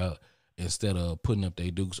crowd, instead of putting up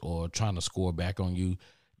their dukes or trying to score back on you,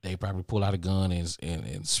 they probably pull out a gun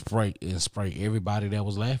and spray everybody that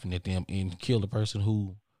was laughing at them and kill the person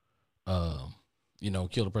who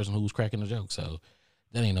kill the person who's cracking the joke. So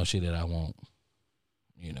that ain't no shit that I want.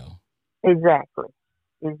 Exactly.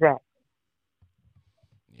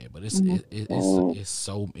 Yeah, but it's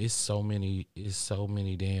so many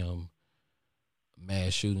damn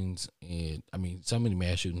mass shootings, and I mean so many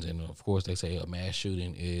mass shootings, and of course they say a mass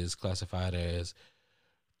shooting is classified as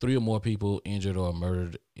 3 or more people injured or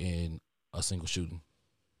murdered in a single shooting,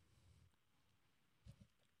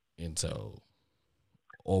 and so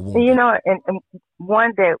or wounded. And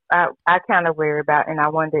one that I kind of worry about, and I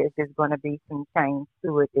wonder if there's going to be some change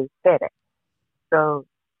to it, is FedEx. So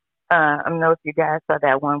I don't know if you guys saw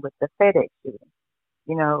that one with the FedEx shooting.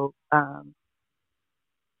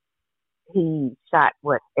 He shot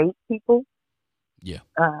 8 people. Yeah.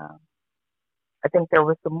 I think there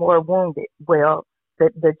was some more wounded. Well,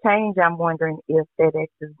 the change I'm wondering if FedEx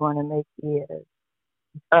is going to make is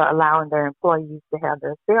allowing their employees to have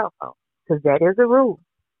their cell phone, because that is a rule.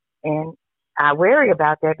 And I worry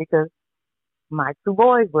about that because my 2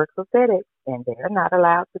 boys work for FedEx and they're not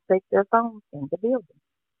allowed to take their phones in the building.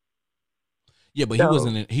 Yeah, but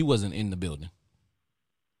he wasn't in the building.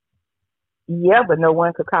 Yeah, but no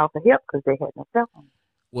one could call for help because they had no cell phone.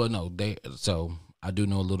 Well, no, so I do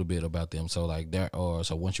know a little bit about them. So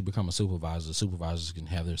so once you become a supervisor, supervisors can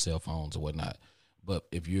have their cell phones or whatnot. But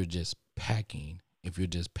if you're just packing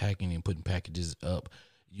and putting packages up,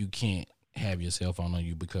 you can't have your cell phone on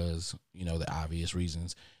you because, the obvious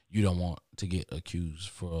reasons. You don't want to get accused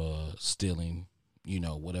for stealing,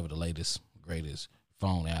 whatever the latest, greatest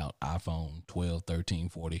phone out, iPhone 12, 13,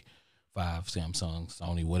 45, Samsung,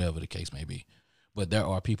 Sony, whatever the case may be. But there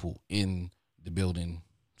are people in the building,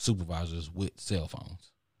 supervisors with cell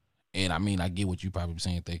phones. And I mean, I get what you probably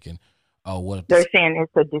saying, thinking, oh, what if they're saying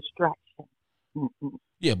it's a distraction. Mm-mm.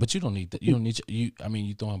 Yeah, but you don't need that. You don't need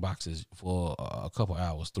you throwing boxes for a couple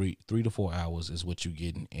hours, 3 to 4 hours is what you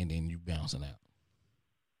getting, and then you bouncing out.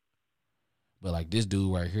 But like this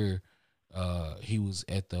dude right here, he was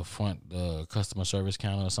at the front, the customer service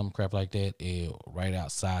counter or some crap like that, right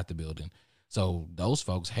outside the building. So those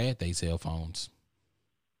folks had their cell phones.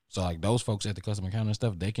 So like those folks at the customer counter and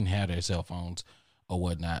stuff, they can have their cell phones or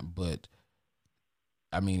whatnot. But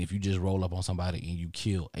I mean, if you just roll up on somebody and you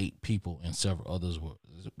kill 8 people and several others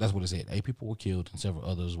that's what it said. 8 people were killed and several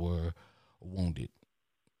others were wounded.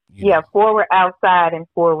 Yeah, 4 were outside and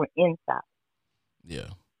 4 were inside. Yeah.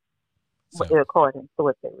 So, according to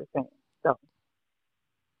what they were saying. So.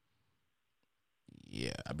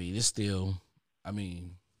 Yeah, I mean, it's still,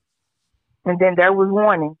 And then there was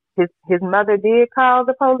warning. His mother did call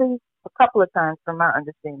the police a couple of times, from my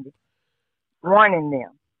understanding, warning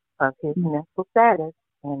them of his mental status,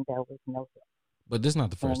 and there was no help. But this is not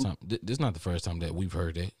the first time. This is not the first time that we've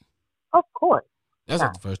heard that. Of course. That's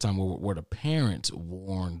not the first time where the parents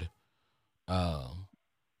warned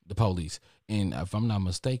the police. And if I'm not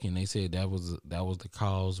mistaken, they said that was the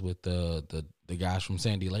cause with the guys from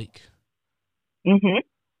Sandy Lake. Mm-hmm.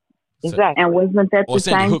 Exactly. And wasn't that the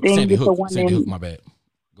same thing with the one Sandy Hook, my bad.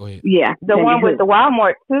 Go ahead. Yeah. The one with the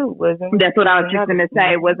Walmart too, wasn't it? That's what I was just gonna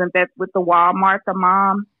say. Wasn't that with the Walmart, the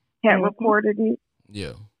mom had reported it?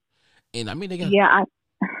 Yeah. And I mean they got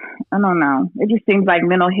I don't know. It just seems like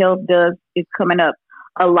mental health is coming up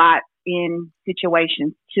a lot in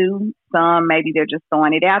situations too. Some maybe they're just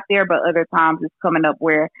throwing it out there, but other times it's coming up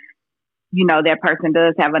where, that person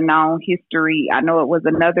does have a known history. I know it was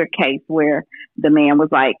another case where the man was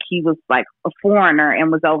like, he was like a foreigner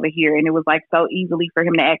and was over here, and it was like so easily for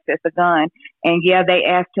him to access a gun. And yeah, they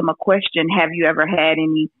asked him a question, have you ever had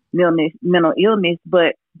any mental illness?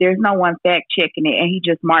 But there's no one fact checking it. And he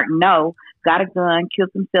just marked no, got a gun,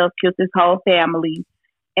 killed himself, killed his whole family.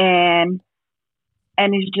 And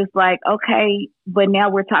it's just like, okay, but now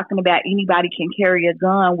we're talking about anybody can carry a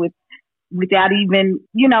gun without even,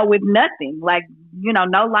 with nothing, like,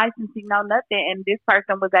 no licensing, no nothing. And this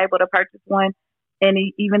person was able to purchase one. And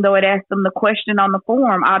even though it asked them the question on the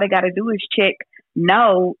form, all they got to do is check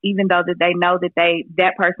no, even though that they know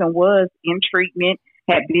that person was in treatment,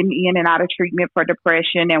 had been in and out of treatment for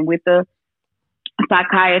depression and with a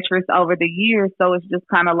psychiatrist over the years. So it's just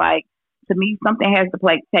kind of like, to me, something has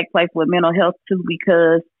to take place with mental health too,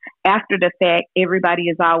 because after the fact, everybody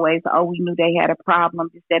is always, oh, we knew they had a problem,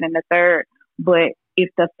 this, that, and the third. But if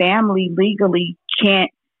the family legally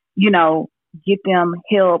can't, get them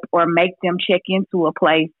help or make them check into a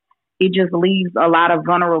place, it just leaves a lot of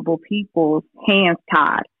vulnerable people's hands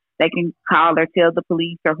tied. They can call or tell the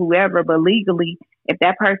police or whoever, but legally, if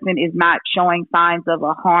that person is not showing signs of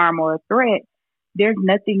a harm or a threat, there's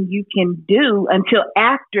nothing you can do until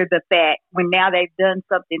after the fact, when now they've done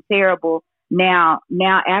something terrible. Now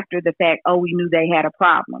after the fact, oh, we knew they had a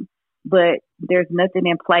problem. But there's nothing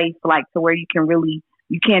in place like to where you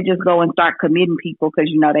can't just go and start committing people because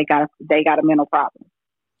they got a mental problem.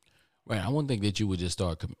 Right. I wouldn't think that you would just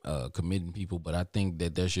start committing people, but I think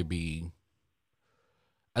that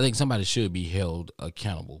I think somebody should be held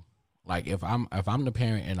accountable. Like if I'm the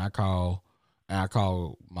parent and I call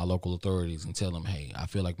my local authorities and tell them, hey, I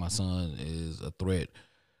feel like my son is a threat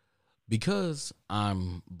because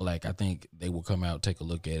I'm black, I think they will come out, take a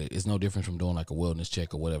look at it. It's no different from doing like a wellness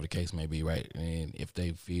check or whatever the case may be, right? And if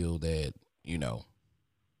they feel that,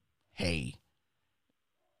 hey,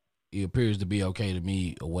 it appears to be okay to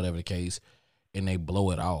me or whatever the case, and they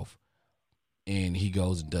blow it off, and he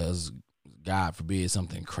goes and does, God forbid,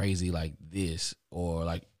 something crazy like this or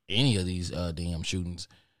like any of these damn shootings,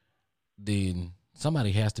 then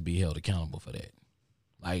somebody has to be held accountable for that.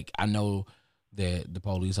 Like, I know that the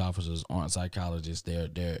police officers aren't psychologists, they're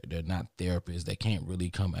not therapists, they can't really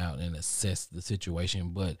come out and assess the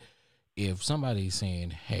situation, but if somebody's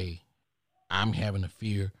saying, hey, I'm having a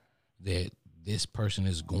fear that this person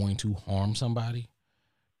is going to harm somebody,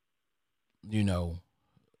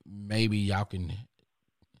 maybe y'all can,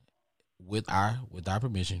 with our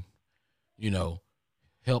permission,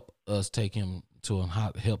 help us take him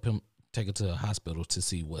help him take it to a hospital to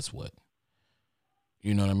see what's what.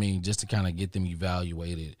 You know what I mean? Just to kind of get them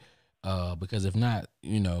evaluated. Because if not,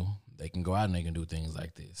 they can go out and they can do things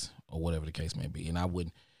like this or whatever the case may be. And I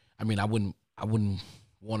wouldn't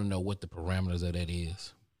want to know what the parameters of that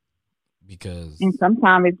is, because. And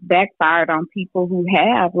sometimes it's backfired on people who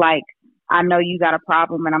have, like, I know you got a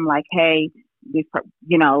problem and I'm like, hey, this,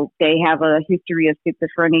 they have a history of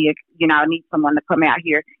schizophrenia, I need someone to come out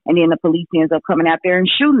here. And then the police ends up coming out there and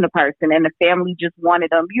shooting the person, and the family just wanted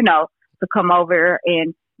them, to come over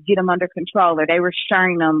and get them under control, or they were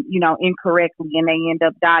sharing them, incorrectly, and they end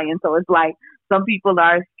up dying. So it's like some people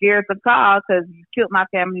are scared to call because you killed my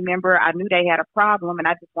family member. I knew they had a problem, and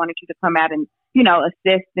I just wanted you to come out and,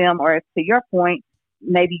 assess them, or to your point,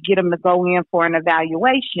 maybe get them to go in for an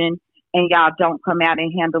evaluation, and y'all don't come out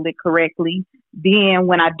and handle it correctly. Then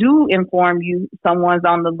when I do inform you someone's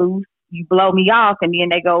on the loose, you blow me off, and then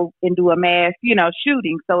they go and do a mass,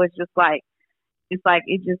 shooting. So it's like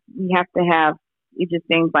we have to have, it just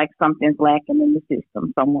seems like something's lacking in the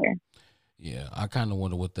system somewhere. Yeah, I kind of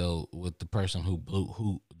wonder with the person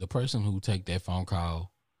the person who take that phone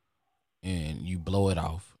call and you blow it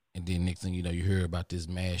off, and then next thing you know, you hear about this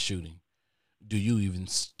mass shooting. Do you even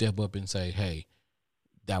step up and say, hey,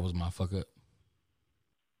 that was my fuck up?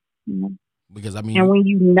 Mm-hmm. Because I mean, and when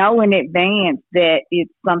you know in advance that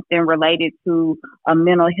it's something related to a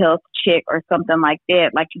mental health check or something like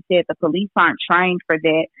that, like you said, the police aren't trained for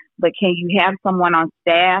that, but can you have someone on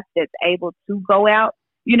staff that's able to go out,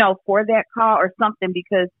 for that call or something,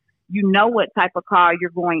 because what type of call you're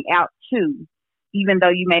going out to, even though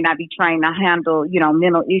you may not be trained to handle,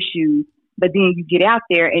 mental issues, but then you get out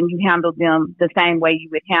there and you handle them the same way you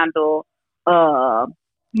would handle, a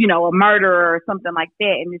murderer or something like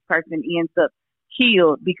that, and this person ends up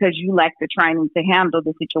killed because you lack the training to handle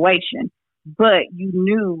the situation. But you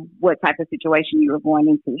knew what type of situation you were going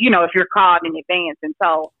into. If you're called in advance and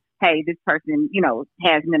told, hey, this person,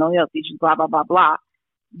 has mental health issues, blah, blah, blah, blah.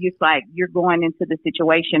 It's like you're going into the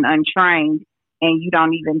situation untrained, and you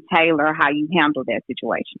don't even tailor how you handle that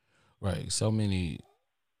situation. Right.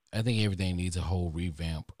 I think everything needs a whole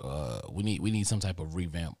revamp. We need some type of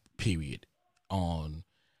revamp, period, on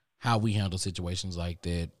how we handle situations like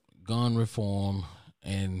that. Gun reform,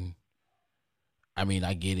 and I mean,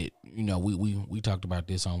 I get it. We talked about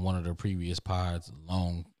this on one of the previous pods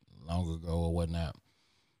long ago or whatnot,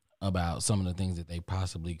 about some of the things that they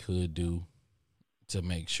possibly could do to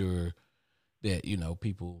make sure that,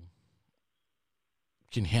 people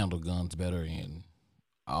can handle guns better and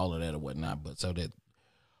all of that or whatnot. But so that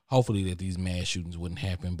hopefully that these mass shootings wouldn't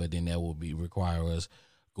happen, but then that will require us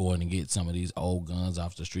going and get some of these old guns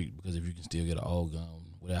off the street, because if you can still get an old gun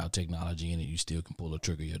without technology in it, you still can pull a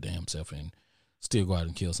trigger your damn self and still go out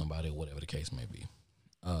and kill somebody or whatever the case may be.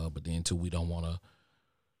 But then too, we don't want to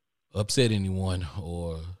upset anyone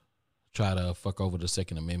or try to fuck over the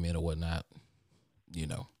Second Amendment or whatnot. It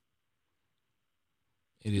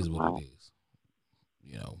is what it is.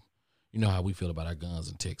 You know how we feel about our guns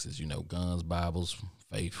in Texas. Guns, Bibles,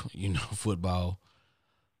 faith, football,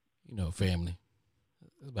 family.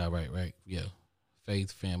 That's about right? Yeah.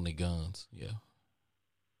 Faith, family, guns. Yeah.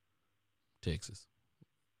 Texas.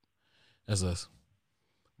 That's us.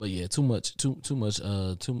 But yeah, too much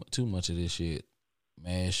of this shit.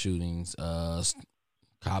 Mass shootings,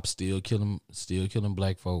 cops still killing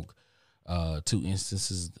black folk. 2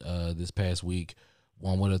 instances this past week.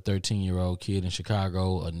 One with a 13-year-old kid in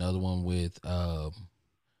Chicago, another one with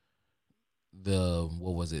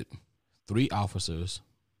what was it? 3 officers,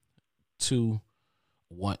 two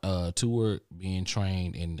were being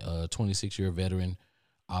trained, and a 26-year veteran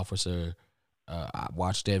officer. I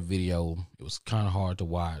watched that video. It was kind of hard to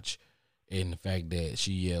watch, and the fact that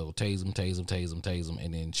she yelled, "Tase him, tase him, tase him, tase him,"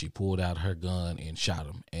 and then she pulled out her gun and shot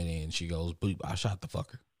him, and then she goes, "Boop, I shot the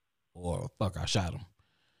fucker," or "Fuck, I shot him,"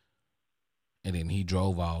 and then he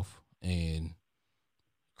drove off and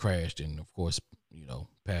crashed, and of course,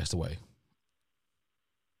 passed away.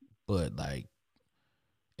 But like,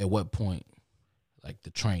 at what point, like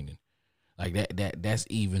the training, like that's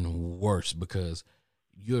even worse, because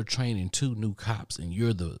you're training 2 new cops and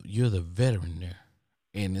you're the veteran there.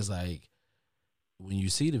 And it's like, when you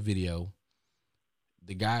see the video,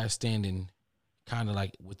 the guy is standing kind of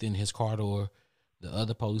like within his car door, the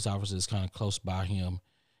other police officer is kind of close by him,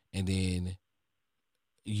 and then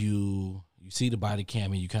you see the body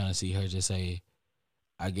cam and you kind of see her just say,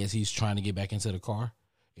 I guess he's trying to get back into the car.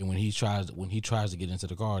 And when he tries to get into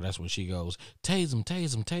the car, that's when she goes, "Tase him,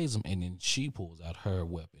 tase him, tase him," and then she pulls out her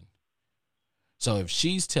weapon. So if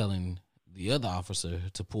she's telling the other officer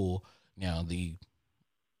to pull, now the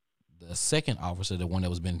second officer, the one that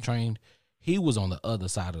was being trained, he was on the other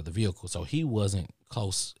side of the vehicle, so he wasn't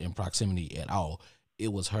close in proximity at all.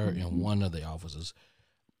 It was her and one of the officers.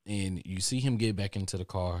 And you see him get back into the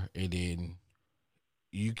car, and then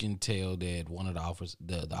you can tell that one of the officers,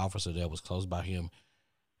 the officer that was close by him,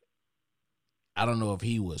 I don't know if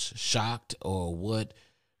he was shocked or what.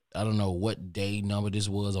 I don't know what day number this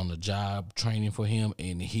was on the job training for him,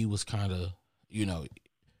 and he was kind of,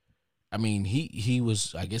 I mean, he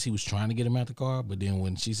was, I guess he was trying to get him out the car, but then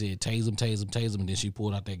when she said, "Tase him, tase him, tase him," and then she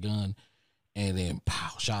pulled out that gun and then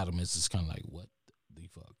pow, shot him, it's just kind of like, what the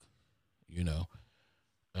fuck,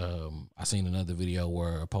 I seen another video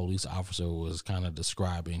where a police officer was kind of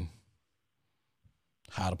describing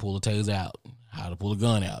how to pull a taser out, how to pull a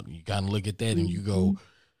gun out. You kind of look at that and you go,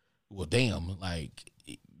 well, damn, like,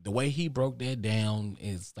 the way he broke that down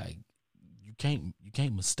is like, you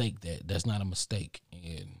can't mistake that. That's not a mistake.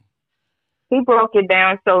 And he broke it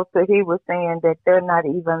down so he was saying that they're not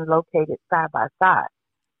even located side by side.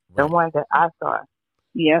 Right. The one that I saw.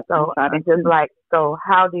 Yeah. So it's just like, so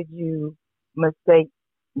how did you mistake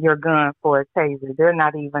your gun for a taser? They're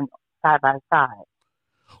not even side by side.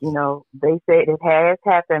 They said it has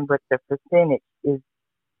happened, but the percentage is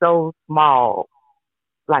so small,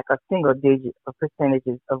 like a single digit of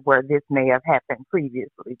percentages of where this may have happened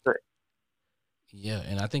previously. But yeah,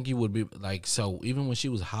 and I think you would be like, so even when she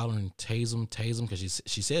was hollering, "Tase him," because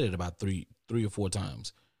she said it about three or 4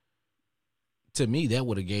 times. To me, that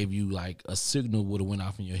would have gave you like a signal would have went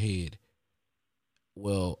off in your head.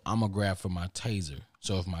 Well, I'm gonna grab for my taser.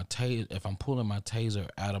 So if I'm pulling my taser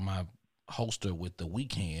out of my holster with the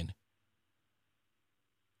weak hand,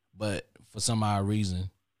 but for some odd reason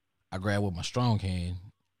I grab with my strong hand,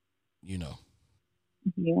 Yeah.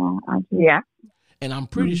 And I'm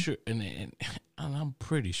pretty sure, and I'm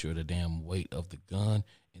pretty sure the damn weight of the gun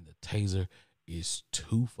and the taser is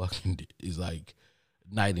is like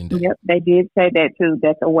night and day. Yep, they did say that too,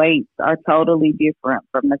 that the weights are totally different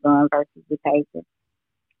from the gun versus the taser.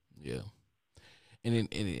 Yeah. And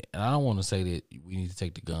I don't want to say that we need to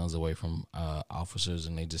take the guns away from officers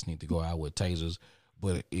and they just need to go out with tasers.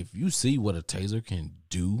 But if you see what a taser can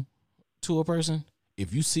do to a person,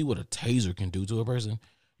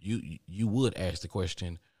 you would ask the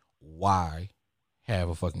question, why have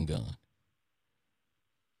a fucking gun?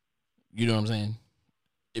 You know what I'm saying?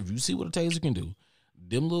 If you see what a taser can do,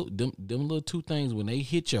 them little 2 things, when they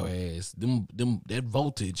hit your ass, that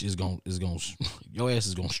voltage is going your ass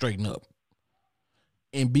is gonna straighten up.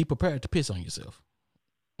 And be prepared to piss on yourself.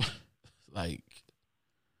 Like,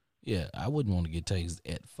 yeah, I wouldn't want to get tased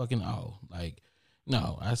at fucking all. Like,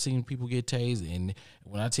 no, I've seen people get tased, and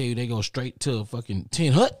when I tell you they go straight to a fucking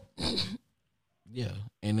 10 hut, yeah,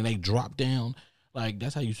 and then they drop down. Like,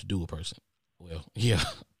 that's how you used to do a person. Well, yeah,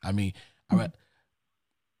 I mean,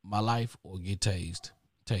 my life or get tased,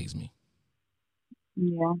 tase me.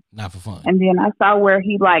 Yeah. Not for fun. And then I saw where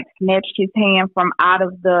he like snatched his hand from out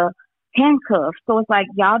of the handcuffs. So it's like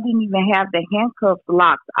y'all didn't even have the handcuffs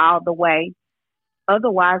locked all the way.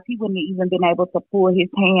 Otherwise, he wouldn't have even been able to pull his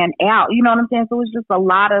hand out. You know what I'm saying? So it's just a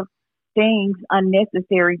lot of things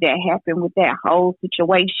unnecessary that happened with that whole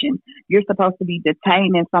situation. You're supposed to be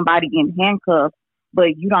detaining somebody in handcuffs,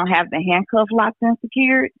 but you don't have the handcuff locked and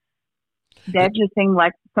secured. That just seemed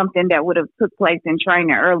like something that would have took place in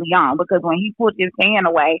training early on, because when he put his hand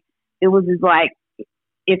away, it was just like,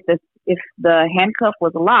 if the handcuff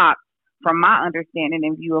was locked, from my understanding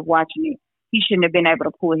and view of watching it, he shouldn't have been able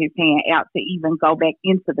to pull his hand out to even go back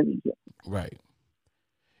into the vehicle. Right.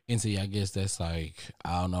 And see, I guess that's like,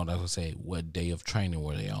 I don't know. That's what I say. What day of training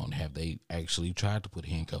were they on? Have they actually tried to put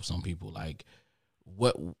handcuffs on people? Like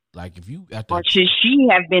what? Like if you got Or that? should she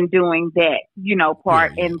have been doing that, Yeah,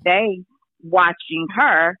 part, yeah, and they watching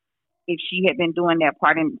her? If she had been doing that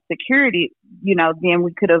part in security, then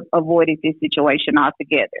we could have avoided this situation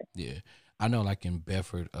altogether. yeah. I know, like in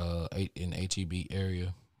Bedford, in HEB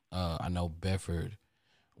area, I know Bedford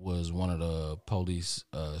was one of the police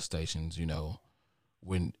stations.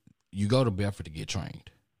 When you go to Bedford to get trained,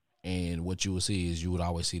 and what you would see is you would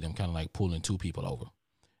always see them kind of like pulling two people over.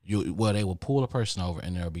 They would pull a person over,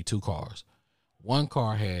 and there'll be two cars. One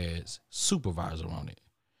car has supervisor on it,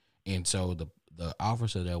 and so the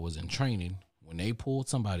officer that was in training, when they pulled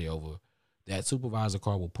somebody over, that supervisor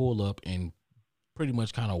car will pull up and pretty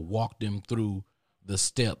much kind of walk them through the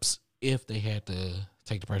steps if they had to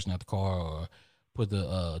take the person out the car or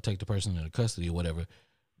take the person into custody or whatever.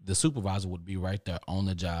 The supervisor would be right there on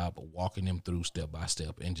the job, walking them through step by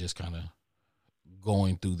step and just kind of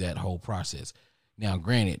going through that whole process. Now,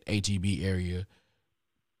 granted, HEB area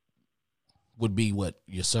would be what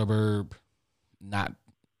your suburb, not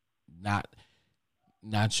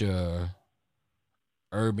your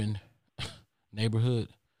urban neighborhood.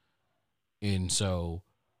 And so,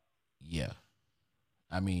 yeah,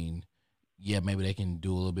 I mean, yeah, maybe they can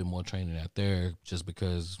do a little bit more training out there just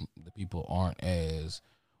because the people aren't as,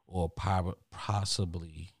 or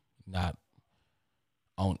possibly not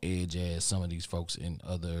on edge as some of these folks in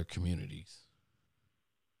other communities.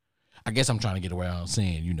 I guess I'm trying to get around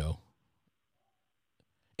saying,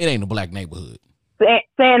 it ain't a black neighborhood.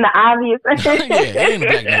 Saying the obvious. Yeah, it ain't a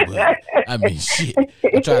black neighborhood. I mean, shit.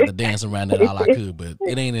 I tried to dance around it all I could, but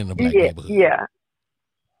it ain't in a black neighborhood. Yeah.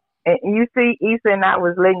 And you see, Issa and I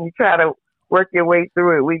was letting you try to work your way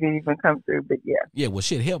through it. We didn't even come through, but yeah. Yeah, well,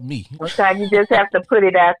 shit, help me. Sometimes you just have to put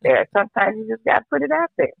it out there. Sometimes you just got to put it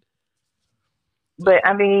out there. But,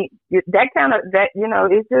 I mean, that kind of,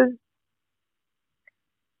 it's just,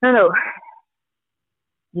 I don't know.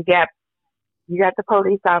 You got the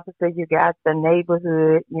police officer, you got the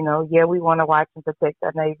neighborhood, yeah, we want to watch and protect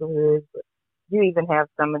our neighborhoods, but you even have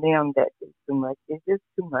some of them that do too much. It's just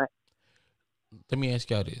too much. Let me ask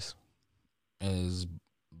y'all this. As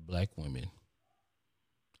black women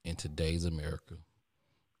in today's America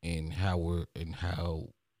and how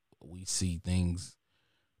we see things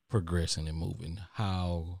progressing and moving,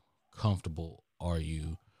 how comfortable are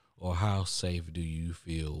you or how safe do you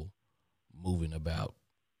feel moving about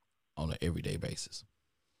on an everyday basis?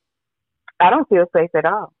 I don't feel safe at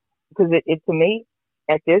all because it to me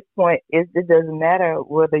at this point it doesn't matter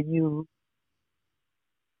whether you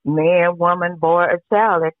man, woman, boy, or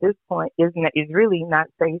child. At this point, is really not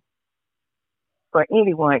safe for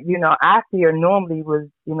anyone. I fear normally was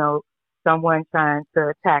someone trying to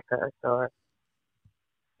attack us or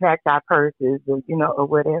snatch our purses or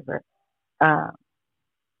whatever. It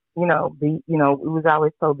was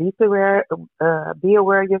always told, be aware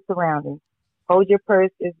of your surroundings. Hold your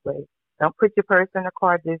purse this way. Don't put your purse in the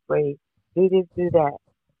car this way. Do this, do that.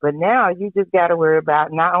 But now you just got to worry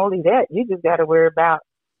about, not only that, you just got to worry about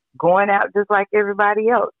going out just like everybody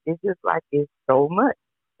else. It's just like, it's so much.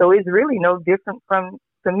 So it's really no different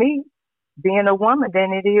to me, being a woman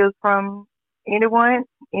than it is from anyone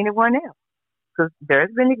else. Because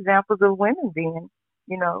there's been examples of women being,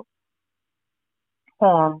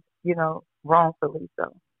 harmed, wrongfully.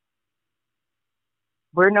 So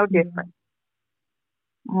we're no different.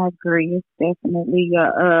 I agree. It's definitely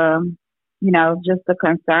just a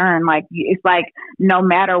concern. Like it's like no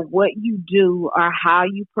matter what you do or how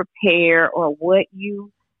you prepare or what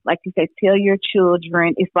you, like you said, tell your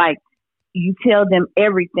children, it's like you tell them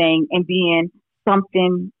everything and then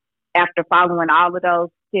something after following all of those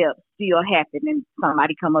steps still happen and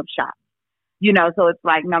somebody come up short. So it's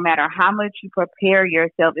like no matter how much you prepare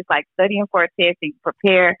yourself, it's like studying for a test and you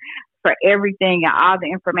prepare for everything and all the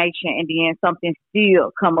information and then something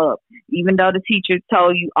still come up. Even though the teacher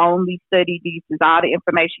told you only study this is all the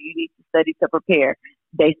information you need to study to prepare,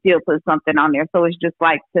 they still put something on there. So it's just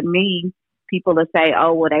like, to me, people will say,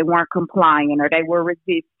 oh, well, they weren't complying or they were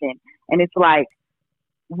resistant. And it's like,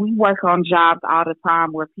 we work on jobs all the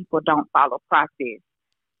time where people don't follow process.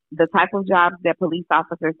 The type of jobs that police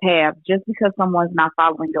officers have, just because someone's not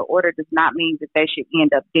following the order does not mean that they should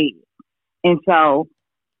end up dead. And so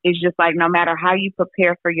it's just like no matter how you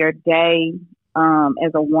prepare for your day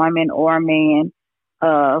as a woman or a man,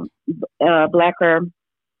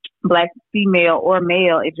 black female or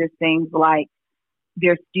male, it just seems like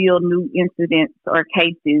there's still new incidents or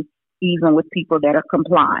cases, even with people that are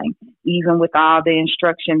complying, even with all the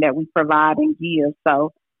instruction that we provide and give.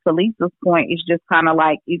 So to Lisa's point, it's just kind of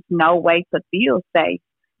like it's no way to feel safe.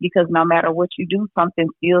 because no matter what you do, something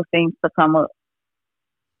still seems to come up.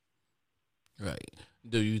 Right.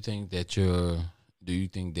 Do you think that your do you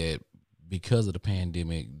think that because of the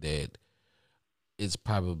pandemic that it's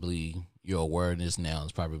probably your awareness now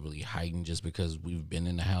is probably heightened just because we've been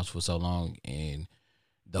in the house for so long, and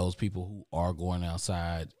those people who are going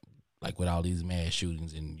outside, like with all these mass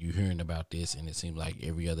shootings, and you're hearing about this, and it seems like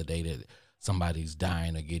every other day that somebody's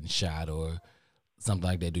dying or getting shot or something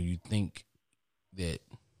like that. Do you think that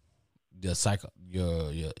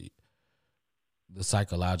your the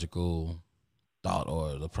psychological thought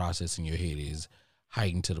or the process in your head is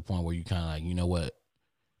heightened to the point where you kind of like, you know what,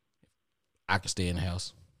 I can stay in the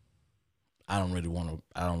house. I don't really want to.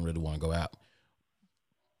 I don't really want to go out.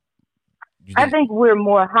 You I think? think we're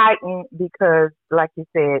more heightened because, like you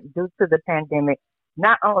said, due to the pandemic,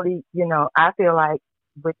 not only, I feel like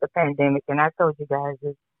with the pandemic, and I told you guys,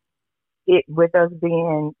 it with us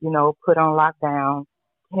being, put on lockdown,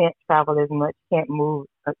 can't travel as much, can't move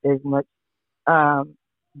as much, um,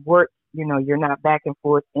 work, you're not back and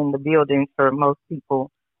forth in the building for most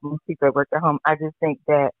people. Most people that work at home. I just think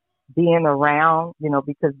that being around,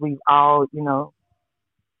 because we've all,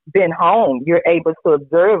 been home, you're able to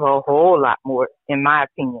observe a whole lot more, in my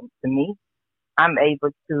opinion. To me, I'm able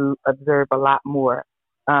to observe a lot more,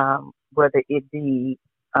 whether it be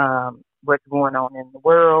what's going on in the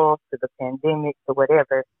world, to the pandemic, to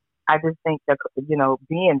whatever. I just think that,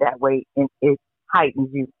 being that way, it heightens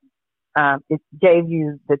you. It gave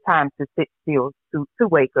you the time to sit still, to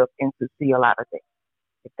wake up and to see a lot of things,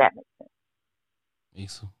 if that makes sense.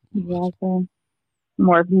 Issa, what about you? Exactly.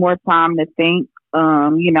 More time to think,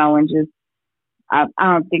 and just I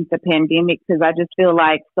don't think the pandemic, because I just feel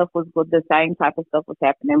like stuff was good. The same type of stuff was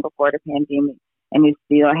happening before the pandemic, and it's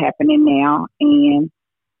still happening now. And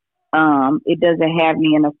it doesn't have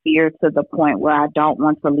me in a fear to the point where I don't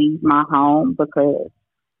want to leave my home, because it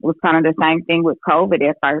was kind of the same thing with COVID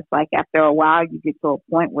at first. Like after a while, you get to a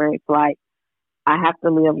point where it's like I have to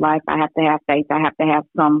live life. I have to have faith. I have to have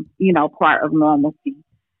some, part of normalcy,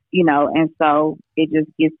 and so it just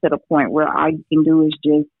gets to the point where all you can do is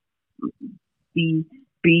just be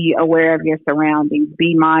be aware of your surroundings,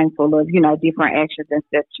 be mindful of, different actions and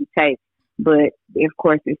steps you take. But of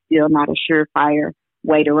course, it's still not a surefire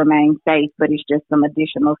way to remain safe, but it's just some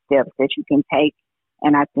additional steps that you can take.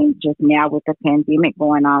 And I think just now with the pandemic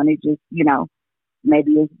going on, it just,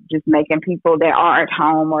 maybe it's just making people that are at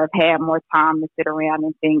home or have had more time to sit around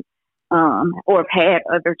and think, or have had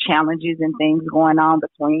other challenges and things going on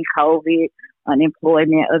between COVID,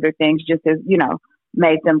 unemployment, other things, just as,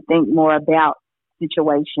 made them think more about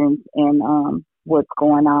situations and what's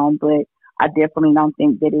going on. But I definitely don't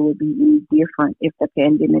think that it would be any different if the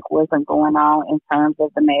pandemic wasn't going on in terms of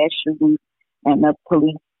the mass shootings and the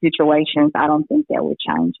police situations. I don't think that would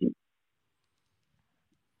change it.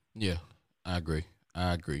 Yeah, I agree.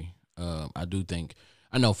 I agree. I do think.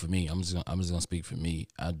 I know for me, I'm just gonna speak for me.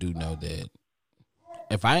 I do know that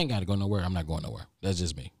if I ain't got to go nowhere, I'm not going nowhere. That's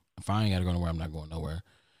just me. If I ain't got to go nowhere, I'm not going nowhere.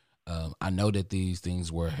 I know that these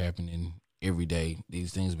things were happening every day.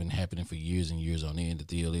 These things have been happening for years and years on end. The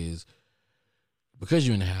deal is because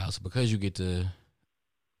you're in the house, because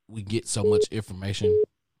we get so much information.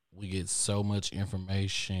 We get so much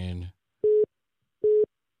information.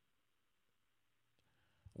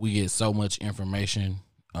 We get so much information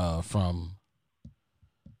from.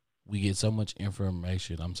 We get so much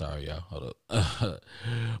information. I'm sorry, y'all. Hold up.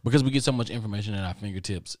 Because we get so much information at our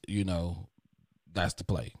fingertips, that's the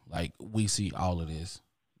play. Like we see all of this.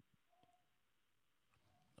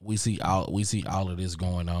 We see all of this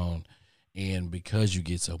going on, and because you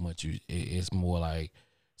get so much, it's more like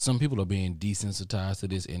some people are being desensitized to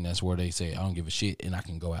this, and that's where they say, "I don't give a shit," and I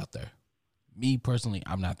can go out there. Me personally,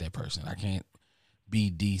 I'm not that person. I can't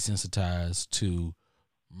be desensitized to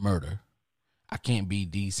murder. I can't be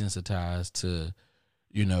desensitized to,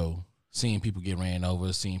 seeing people get ran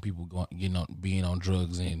over, seeing people being on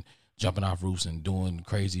drugs and jumping off roofs and doing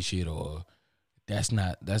crazy shit. Or that's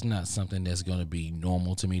not something that's going to be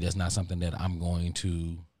normal to me. That's not something that I'm going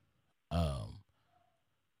to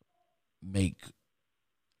make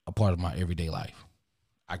a part of my everyday life.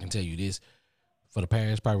 I can tell you this: for the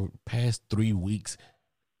past 3 weeks,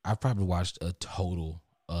 I've probably watched a total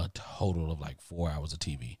of like 4 hours of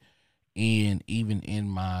TV. And even in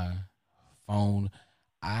my phone,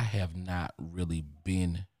 I have not really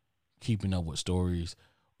been keeping up with stories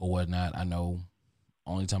or whatnot. I know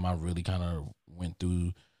only time I really kind of went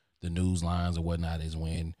through the news lines or whatnot is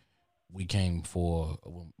when when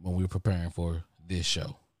we were preparing for this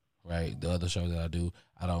show, right? The other show that I do,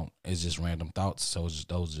 it's just random thoughts. So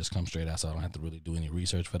those just come straight out. So I don't have to really do any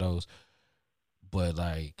research for those. But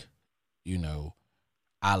like, you know,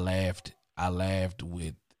 I laughed. I laughed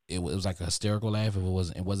with it. Was like a hysterical laugh. If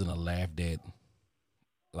it wasn't a laugh that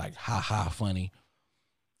like ha ha funny,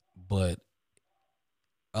 but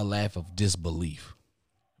a laugh of disbelief.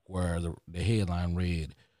 Where the headline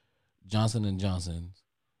read, Johnson and Johnson's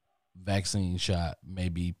vaccine shot may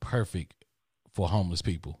be perfect for homeless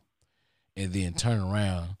people, and then turn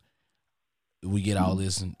around, we get all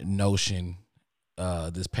this notion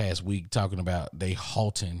this past week talking about they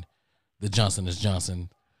halting the Johnson and Johnson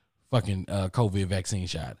fucking COVID vaccine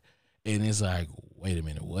shot, and it's like, wait a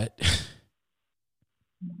minute, what?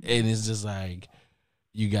 And it's just like,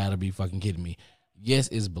 you gotta be fucking kidding me. Yes,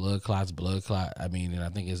 it's blood clots. I mean, and I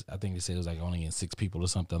think they said it was like only in 6 people or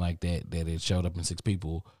something like that it showed up in 6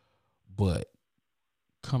 people. But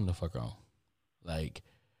come the fuck on, like,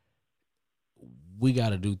 we got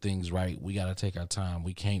to do things right. We got to take our time.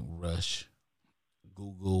 We can't rush.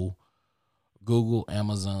 Google,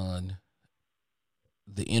 Amazon,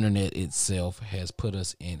 the internet itself has put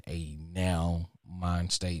us in a now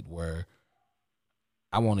mind state where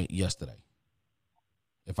I want it yesterday.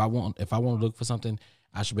 If I want to look for something,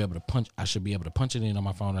 I should be able to punch it in on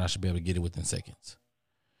my phone, and I should be able to get it within seconds.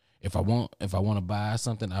 If I want to buy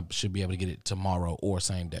something, I should be able to get it tomorrow or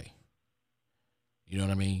same day. You know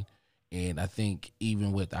what I mean? And I think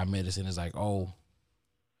even with our medicine, it's like, oh,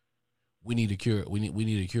 we need a cure. We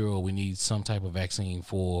need a cure, or we need some type of vaccine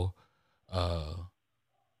for COVID.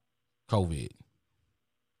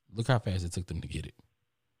 Look how fast it took them to get it.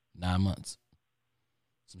 9 months.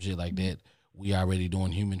 Some shit like that. We already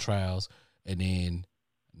doing human trials, and then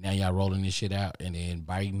now y'all rolling this shit out, and then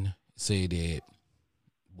Biden said that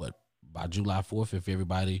by July 4th, if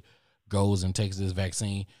everybody goes and takes this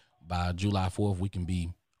vaccine, by July 4th we can be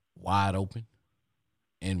wide open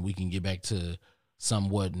and we can get back to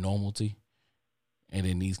somewhat normalcy. And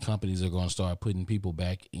then these companies are going to start putting people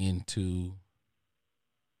back into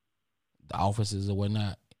the offices or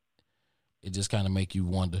whatnot. It just kind of make you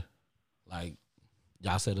wonder, like,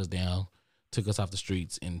 y'all set us down, took us off the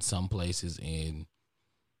streets in some places, and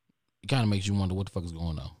it kind of makes you wonder what the fuck is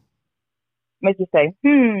going on. Make you say,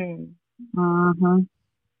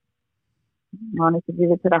 Wanted to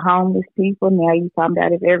give it to the homeless people. Now you talking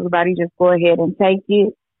about if everybody just go ahead and take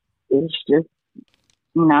it. It's just,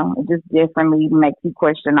 it just definitely makes you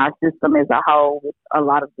question our system as a whole with a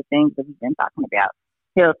lot of the things that we've been talking about.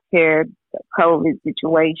 Healthcare, the COVID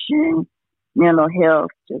situation, mental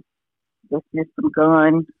health, just the system,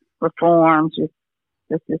 gun reform, just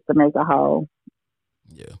the system as a whole.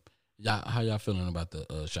 Yeah. Y'all, how y'all feeling about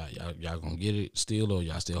the shot? Y'all gonna get it still, or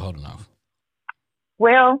y'all still holding off?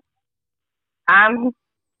 Well, I'm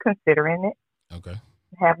considering it. Okay.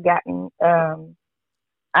 Have gotten.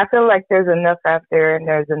 I feel like there's enough out there, and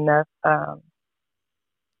there's enough.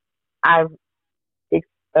 I've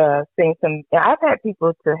seen some. I've had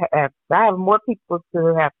people to have. I have more people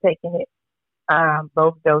to have taken it,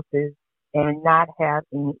 both doses, and not have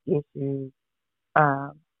any issues.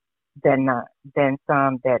 Than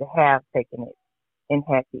some that have taken it and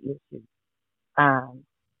had the issues.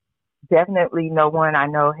 Definitely no one I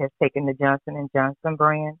know has taken the Johnson and Johnson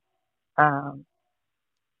brand.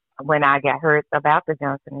 When I got heard about the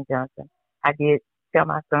Johnson and Johnson, I did tell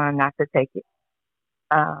my son not to take it.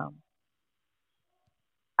 I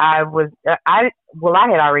had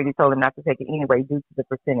already told him not to take it anyway due to the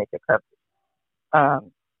percentage of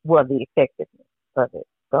coverage. The effectiveness of it.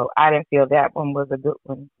 So I didn't feel that one was a good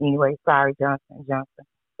one. Anyway, sorry, Johnson & Johnson,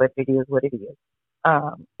 but it is what it is.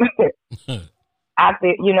 I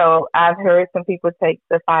think, I've heard some people take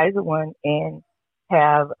the Pfizer one and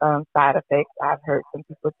have side effects. I've heard some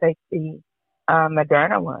people take the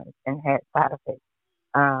Moderna one and had side effects.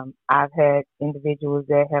 I've had individuals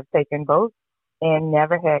that have taken both and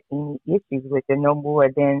never had any issues with it, no more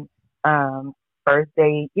than first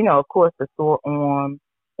day, of course, the sore arm.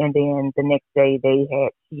 And then the next day they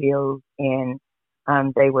had chills and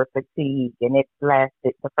they were fatigued. And it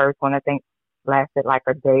lasted, the first one I think lasted like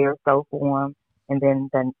a day or so for them. And then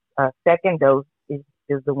the second dose is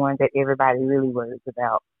the one that everybody really worries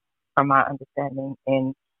about, from my understanding.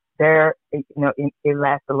 And there, it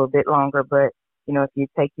lasts a little bit longer. But, if you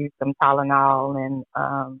take some Tylenol and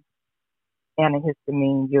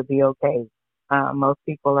antihistamine, you'll be okay. Most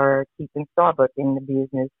people are keeping Starbucks in the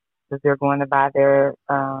business because they're going to buy their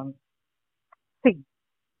tea.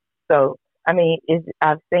 So,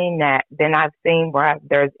 I've seen that. Then I've seen where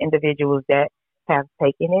there's individuals that have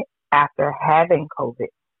taken it after having COVID.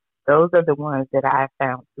 Those are the ones that I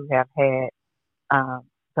found to have had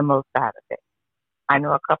the most side effects. I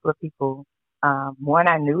know a couple of people, one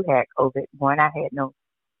I knew had COVID, one I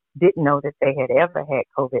didn't know that they had ever had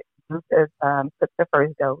COVID. Took the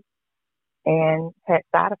first dose, and had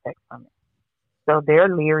side effects from it. So they're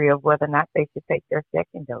leery of whether or not they should take their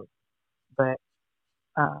second dose. But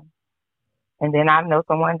um, and then I know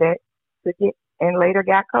someone that took it and later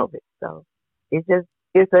got COVID. So it's just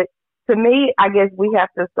it's a to me. I guess we have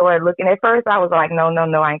to start looking. At first, I was like, no, no,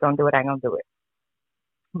 no, I ain't gonna do it. I ain't gonna do it.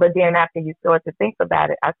 But then after you start to think about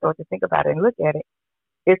it, I start to think about it and look at it.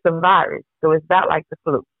 It's a virus, so it's about like the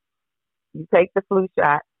flu. You take the flu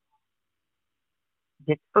shot,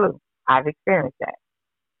 get the flu. I've experienced that.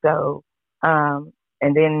 So, and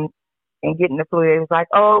then in getting the flu, it was like,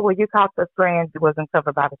 oh, well, you caught the strands. It wasn't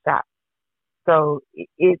covered by the shot. So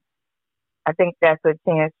I think that's a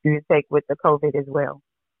chance you take with the COVID as well.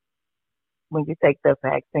 When you take the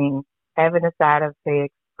vaccine, having a side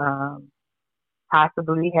effect,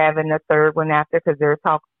 possibly having a third one after, because there's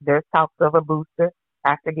talks of a booster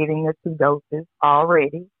after getting the 2 doses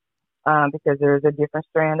already, because there's a different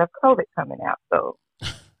strand of COVID coming out. So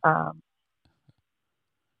um,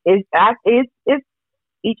 it's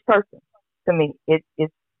each person. To me, it's if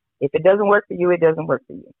it doesn't work for you, it doesn't work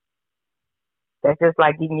for you. That's just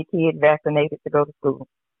like getting your kid vaccinated to go to school.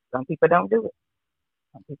 Some people don't do it.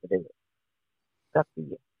 Some people do it. It's up to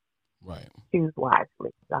you. Right. Choose wisely.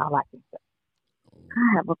 That's all I can say.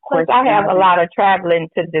 I have a Plus, question. I have a lot of traveling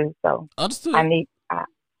to do, so Understood. I need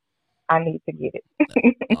to get it.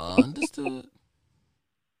 Understood.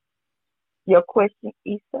 Your question,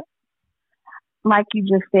 Issa? Like you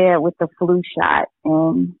just said with the flu shot,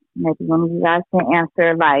 and maybe one of you guys can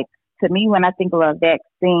answer. Like, to me, when I think of a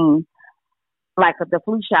vaccine, like the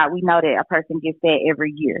flu shot, we know that a person gets that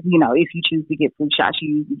every year. You know, if you choose to get flu shots,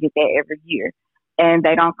 you usually get that every year. And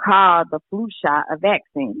they don't call the flu shot a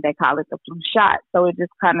vaccine. They call it the flu shot. So it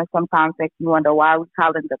just kind of sometimes makes you wonder, why are we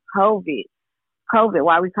calling the COVID,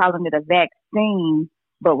 why are we calling it a vaccine,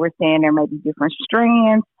 but we're saying there may be different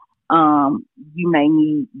strands. You may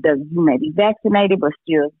be vaccinated but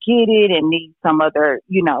still get it and need some other,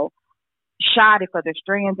 shot if other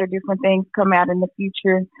strands or different things come out in the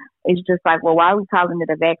future. It's just like, well, why are we calling it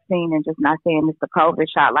a vaccine and just not saying it's a COVID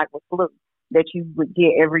shot like with flu that you would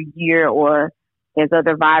get every year, or as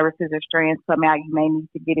other viruses or strands come out, you may need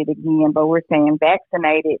to get it again. But we're saying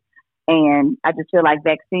vaccinated, and I just feel like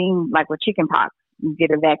vaccine, like with chicken pox, you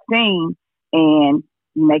get a vaccine and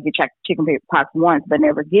you may get chicken pox once but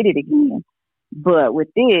never get it again. But with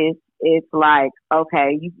this, it's like,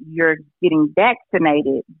 okay, you're getting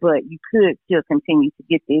vaccinated, but you could still continue to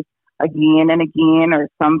get this again and again, or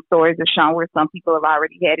some stories are shown where some people have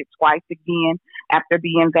already had it twice again after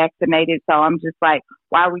being vaccinated. So I'm just like,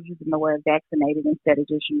 why are we using the word vaccinated instead of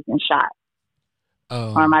just using shot?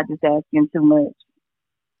 Or am I just asking too much?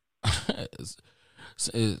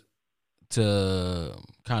 To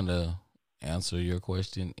kind of answer your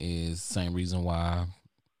question is same reason why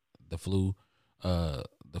the flu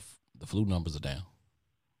numbers are down.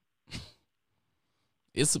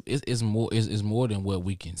 It's more than what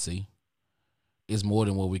we can see. It's more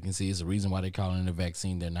than what we can see. It's the reason why they're calling it a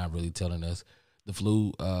vaccine. They're not really telling us the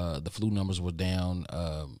flu numbers were down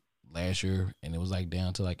last year, and it was like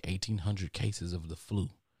down to like 1,800 cases of the flu,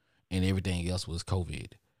 and everything else was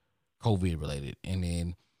COVID related. And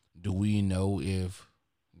then, do we know if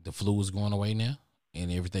the flu is going away now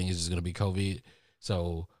and everything is just going to be COVID?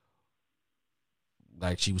 So,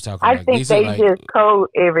 like she was talking, I think they just code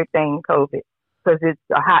everything COVID because it's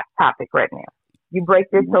a hot topic right now. You break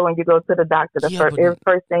your toe and you go to the doctor. The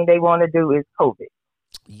first thing they want to do is COVID.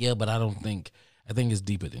 Yeah, but I think it's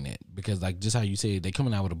deeper than that, because like just how you said, they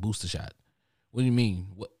coming out with a booster shot. What do you mean?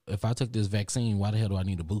 If I took this vaccine, why the hell do I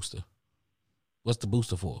need a booster? What's the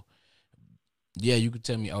booster for? Yeah, you could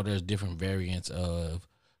tell me, oh, there's different variants of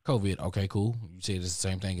COVID. Okay, cool. You said it's the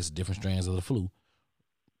same thing. It's different strands of the flu.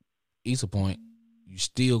 Issa point, you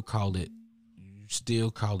still call it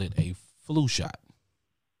a flu shot.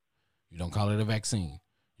 You don't call it a vaccine.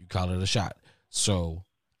 You call it a shot. So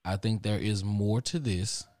I think there is more to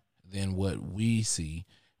this than what we see,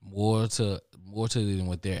 more to it than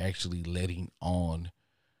what they're actually letting on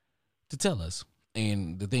to tell us.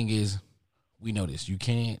 And the thing is, we know this. You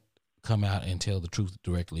can't come out and tell the truth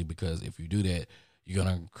directly, because if you do that, you're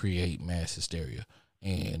going to create mass hysteria.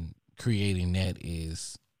 And creating that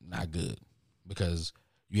is not good, because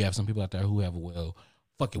you have some people out there who have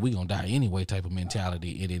fuck it, we gonna die anyway type of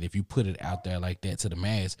mentality. And then if you put it out there like that to the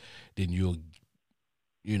mass, then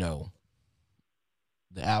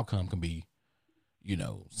the outcome can be,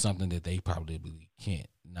 something that they probably can't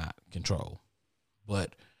not control.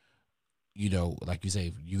 But, like you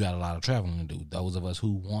say, you got a lot of traveling to do. Those of us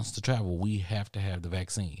who wants to travel, we have to have the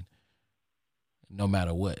vaccine no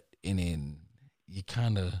matter what. And then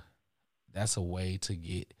that's a way to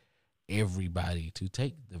get everybody to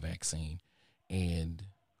take the vaccine. and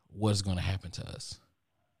what's going to happen to us.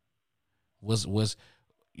 What's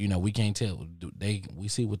we can't tell. We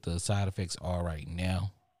see what the side effects are right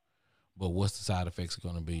now, but what's the side effects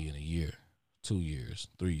going to be in a year, 2 years,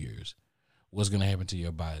 3 years? What's going to happen to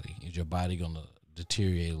your body? Is your body going to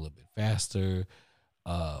deteriorate a little bit faster?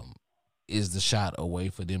 Is the shot a way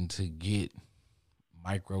for them to get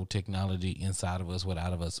micro technology inside of us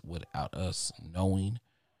without us knowing,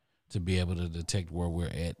 to be able to detect where we're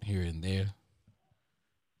at here and there?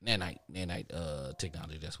 Nanite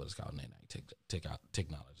technology, that's what it's called, nanite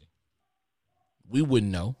technology. We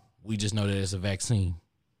wouldn't know. We just know that it's a vaccine.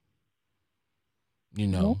 We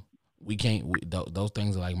can't. Those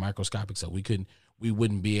things are like microscopic, so we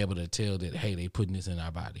wouldn't be able to tell that, hey, they putting this in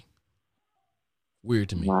our body. Weird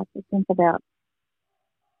to me. A lot to think about.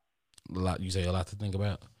 You say a lot to think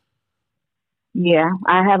about? Yeah,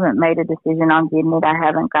 I haven't made a decision on getting it. I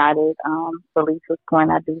haven't got it. To Lisa's point,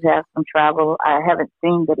 I do have some travel. I haven't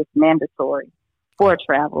seen that it's mandatory for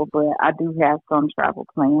travel, but I do have some travel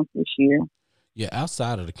plans this year. Yeah,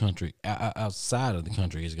 outside of the country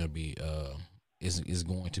is going to be is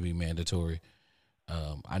going to be mandatory.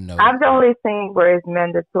 I know. I've only seen where it's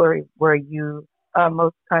mandatory, where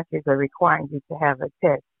most countries are requiring you to have a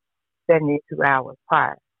test 72 hours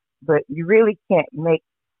prior, but you really can't make,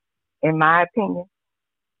 in my opinion,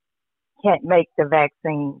 the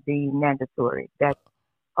vaccine be mandatory. That's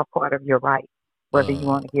a part of your right, whether you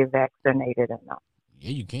want to get vaccinated or not.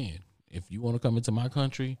 Yeah, you can. If you want to come into my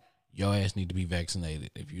country, your ass need to be vaccinated.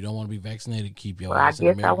 If you don't want to be vaccinated, keep your ass in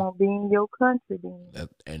America. I won't be in your country then.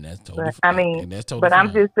 That's totally but, fine. But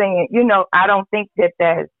I'm just saying, I don't think that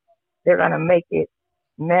they're going to make it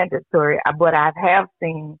mandatory. But I have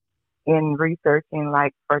seen in researching,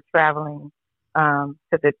 like for traveling to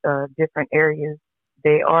the different areas,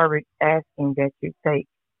 they are asking that you take.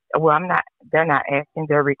 Well, they're not asking.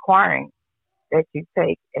 They're requiring that you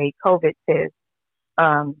take a COVID test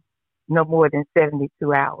no more than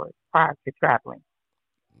 72 hours prior to traveling,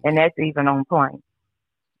 and that's even on planes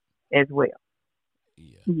as well.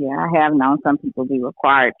 Yeah, I have known some people be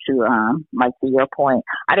required to, like to your point.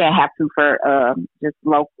 I didn't have to for just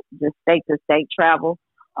state to state travel.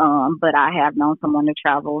 But I have known someone to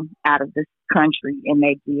travel out of this country, and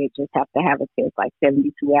they did just have to have a test like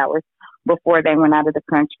 72 hours before they went out of the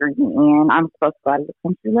country. And I'm supposed to go out of the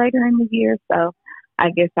country later in the year, so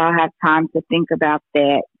I guess I'll have time to think about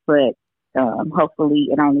that. But hopefully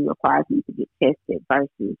it only requires me to get tested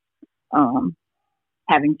versus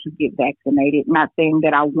having to get vaccinated. Not saying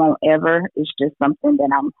that I won't ever. It's just something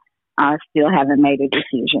that I still haven't made a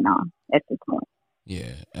decision on at this point.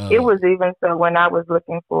 Yeah. It was even so when I was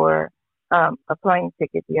looking for a plane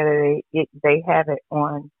ticket the other day, they have it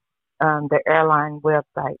on the airline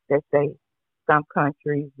website that say some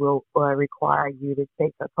countries will require you to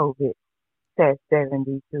take a COVID test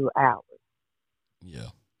 72 hours. Yeah.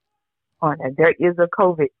 On it. There is a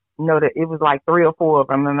COVID note. It was like 3 or 4 of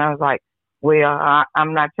them, and I was like, well,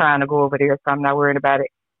 I'm not trying to go over there, so I'm not worried about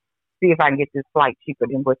it. See if I can get this flight cheaper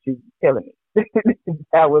than what you're telling me.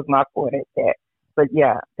 That was my point at that. But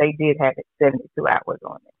yeah, they did have it 72 hours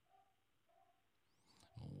on it.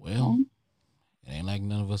 Well, it ain't like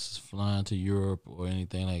none of us is flying to Europe or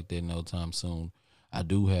anything like that no time soon. I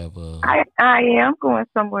do have I am going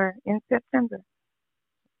somewhere in September.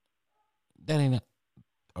 That ain't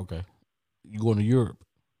okay. You going to Europe?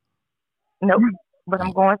 Nope, but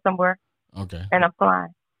I'm going somewhere. Okay. And I'm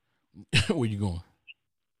flying. Where you going?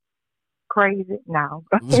 Crazy? No.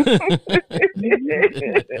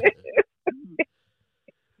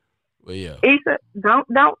 Well, yeah. Issa, don't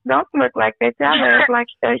look like that. Y'all look like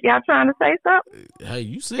y'all trying to say something. Hey,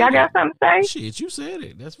 you said y'all got something to say? Shit, you said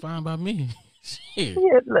it. That's fine by me. Shit.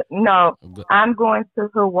 Yeah, look, no, I'm going to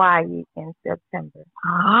Hawaii in September.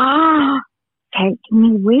 Take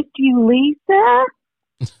me with you, Lisa.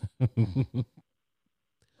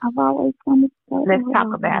 I've always wanted to go. Let's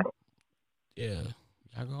talk about it. Yeah.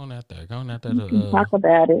 Y'all going out there. Talk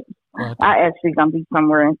about it. I actually gonna be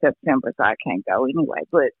somewhere in September, so I can't go anyway.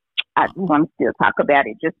 But I do want to still talk about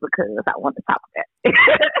it just because I want to talk about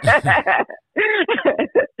it.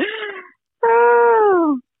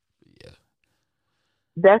 Oh. Yeah.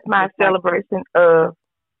 That's my celebration of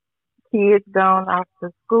kids going off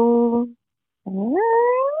to school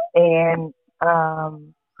and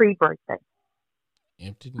pre-birthday.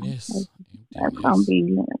 Emptiness. That's gonna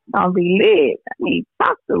be lit. I need to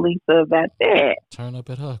talk to Lisa about that. Turn up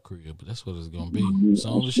at her crib. That's what it's gonna be. As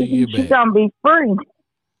soon as she get back, she's gonna be free.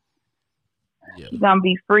 Yeah. She's gonna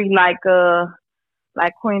be free like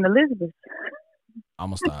Queen Elizabeth.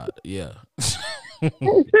 I'm gonna start. Yeah.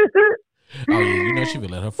 Oh yeah, she would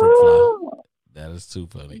let her freak fly. That is too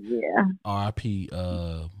funny. Yeah. R.I.P.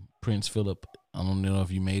 Prince Philip. I don't know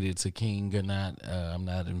if you made it to King or not. I'm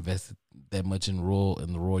not invested that much in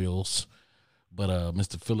the Royals, but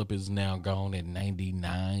Mr. Philip is now gone at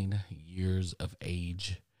 99 years of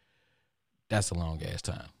age. That's a long ass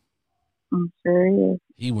time. I'm sure it is.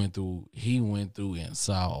 He went through and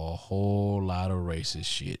saw a whole lot of racist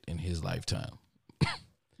shit in his lifetime.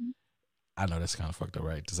 I know that's kind of fucked up,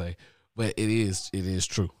 right, to say, but it is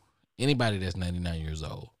true. Anybody that's 99 years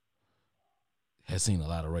old has seen a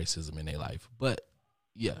lot of racism in their life. But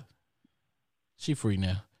yeah, she free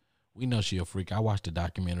now. We know she a freak. I watched the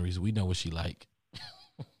documentaries. We know what she like.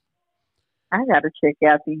 I gotta check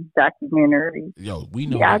out these documentaries. Yo, we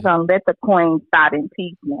know. Y'all gonna let the queen thought in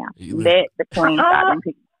peace now. Let the queen thought in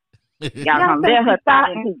peace. Y'all gonna let her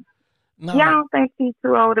thought in peace. No, Y'all don't think she's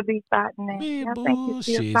too old to be fighting that? man, Y'all think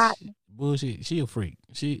she's still fighting? Bullshit. She a freak.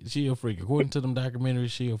 She a freak. According to them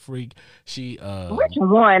documentaries, she a freak. She Which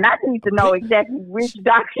one? I need to know exactly which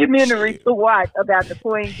documentary to watch about the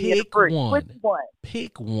queen being a freak. Which one?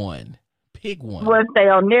 Pick one. Pick one. Was they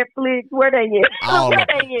on Netflix? Where they at? All Where of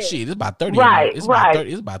they at? shit, it's about 30. Right, it's right.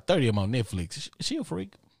 It's about 30 of them on Netflix. She a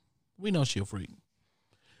freak. We know she a freak.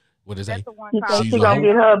 What is that? You think she gonna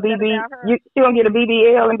get her BB? She gonna get a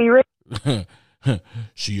BBL and be rich?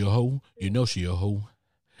 She a hoe. You know she a hoe.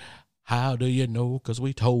 How do you know? Because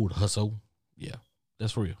we told her so. Yeah,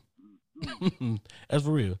 that's for real. That's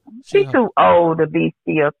for real. She's too old to be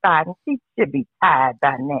still fighting. She should be tired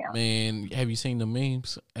by now. Man, have you seen the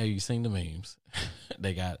memes?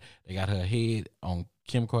 They got her head on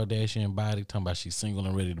Kim Kardashian body, talking about she's single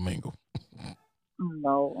and ready to mingle.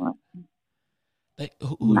 No.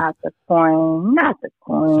 Not the queen. Not the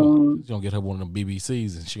queen. She's gonna get her one of them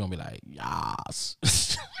BBCs and she's gonna be like, yas.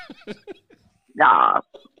 Y'all.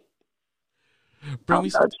 Go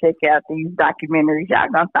check out these documentaries. Y'all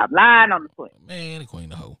gonna stop lying on the queen. Man, the queen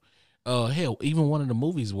the hoe. Hell, even one of the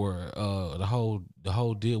movies where the whole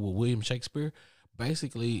deal with William Shakespeare,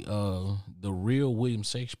 basically the real William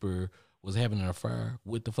Shakespeare was having an affair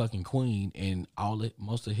with the fucking queen, and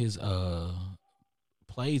most of his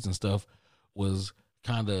plays and stuff was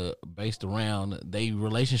kind of based around their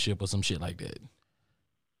relationship or some shit like that.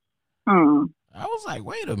 I was like,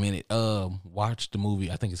 wait a minute. Watch the movie.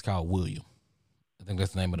 I think it's called William. I think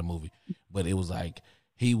that's the name of the movie. But it was like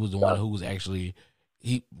he was the one who was actually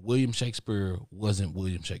William Shakespeare wasn't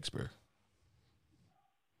William Shakespeare.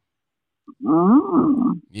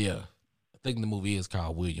 Yeah. I think the movie is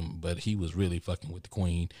called William, but he was really fucking with the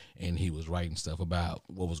queen, and he was writing stuff about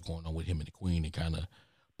what was going on with him and the queen and kind of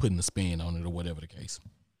putting the spin on it or whatever the case.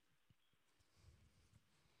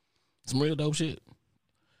 Some real dope shit.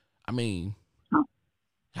 I mean,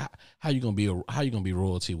 how you gonna be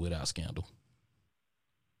royalty without scandal?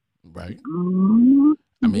 Right?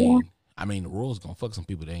 I mean, the royals gonna fuck some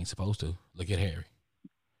people they ain't supposed to. Look at Harry.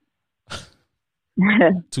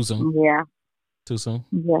 Too soon? Yeah. Too soon?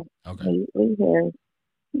 Yeah. Okay. We have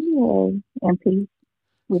and peace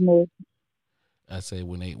with me. I say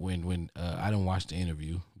when I didn't watch the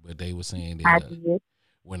interview, but they were saying that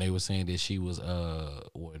when they were saying that she was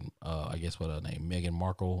I guess what her name, Meghan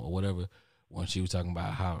Markle or whatever, when she was talking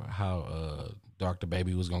about how dark the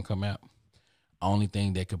baby was gonna come out. Only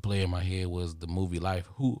thing that could play in my head was the movie Life.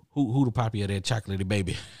 Who the poppy of that chocolatey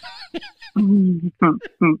baby?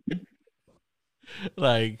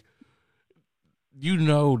 Like, you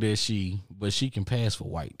know that but she can pass for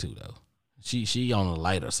white too though. She on the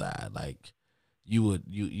lighter side. Like you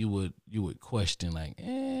would question like,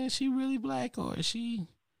 is she really black or is she,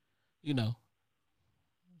 she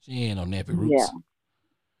ain't no nappy roots.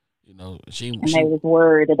 Yeah. She they was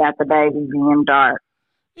worried about the baby being dark.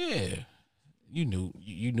 Yeah. You knew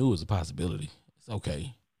it was a possibility. It's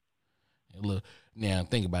okay. And look, now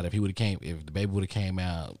think about it. If the baby would have came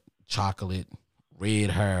out chocolate,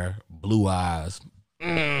 red hair, blue eyes.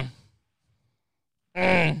 And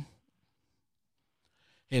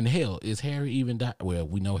hell, is Harry even well,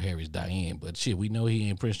 we know Harry's Diane, but shit, we know he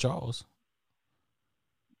ain't Prince Charles.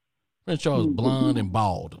 Prince Charles blonde and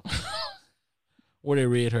bald. Where that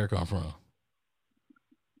red hair come from?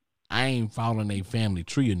 I ain't following a family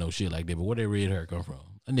tree or no shit like that, but where that red hair come from?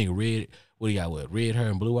 That nigga red, what he got, red hair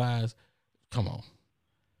and blue eyes? Come on.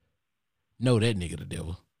 No, that nigga the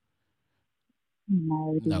devil.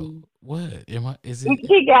 No. What? Is it?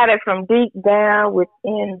 He got it from deep down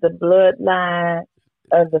within the bloodline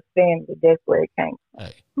of the family. That's where it came from.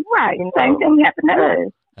 Hey. Right. And same thing happened to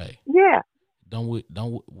us. Hey. Yeah.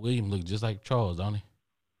 Don't William look just like Charles, don't he?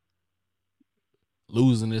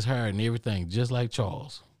 Losing his hair and everything, just like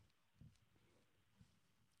Charles.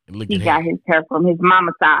 look He at got his hair from his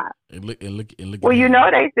mama's side. and look. Well, at you Harry.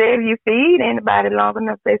 know, they say if you feed anybody long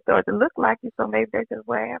enough, they start to look like you. So maybe that's just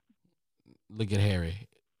what happened. Look at Harry.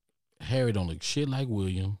 Harry don't look shit like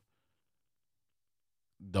William.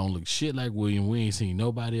 Don't look shit like William. We ain't seen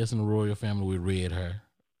nobody else in the royal family with red hair.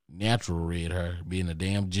 Natural red hair, being a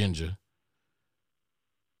damn ginger.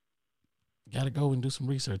 Gotta go and do some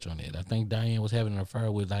research on it. I think Diane was having an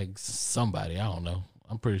affair with like somebody. I don't know.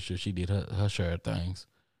 I'm pretty sure she did her share of things.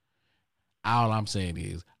 All I'm saying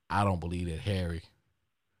is I don't believe that Harry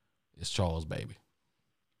is Charles' baby.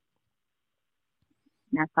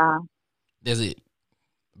 That's all. That's it.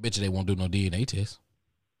 Bet you they won't do no DNA test.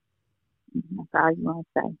 That's all you want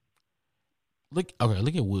to say. Look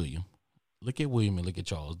at William. Look at William and look at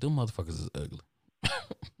Charles. Them motherfuckers is ugly.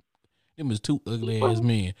 Them is two ugly ass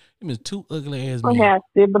men. People have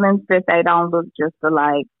siblings that they don't look just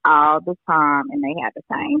alike all the time, and they have the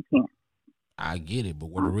same parents. I get it, but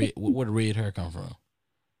where the red hair come from?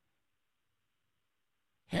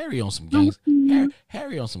 Harry on some gangster.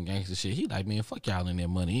 Harry on some gangster shit. He like, man, fuck y'all in that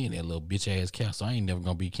money in that little bitch ass castle. I ain't never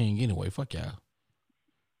gonna be king anyway. Fuck y'all.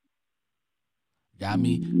 Got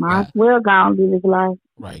me. Might as well go and live his life.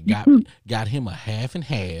 Right. Got him a half and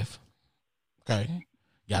half. Okay.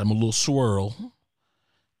 Got him a little swirl.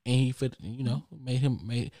 And he fit, made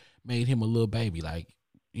him a little baby, like,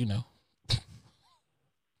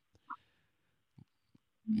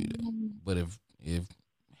 But if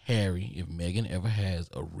Megan ever has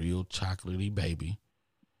a real chocolatey baby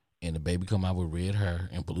and the baby come out with red hair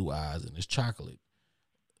and blue eyes and it's chocolate,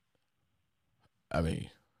 I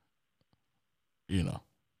mean,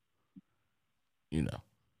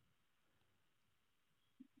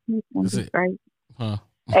 That's it. Right. Huh?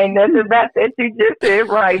 Ain't nothing about that you just said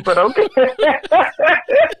right, but okay.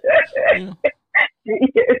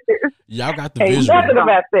 Y'all got the Ain't visual. nothing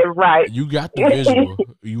about that right. You got the visual.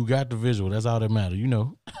 You got the visual. That's all that matters,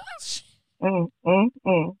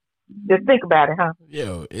 Just think about it, huh?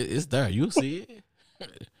 Yeah, it's there. You'll see it.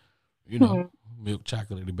 Milk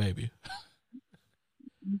chocolatey baby.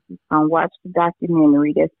 Watch the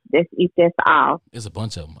documentary. That's all. It's a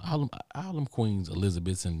bunch of them. All them queens,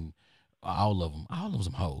 Elizabeths, and all of them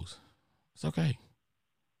some hoes. It's okay.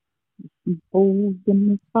 Fools in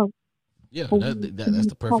this folk. Yeah, that's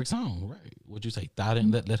the perfect song, right? Would you say thought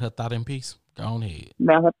in let her thought in peace? Go on ahead.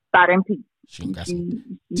 Let her thought in peace. She got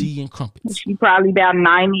some tea and crumpets. She probably about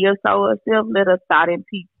 90 or so herself. Let her thought in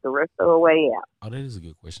peace the rest of her way out. Oh, that is a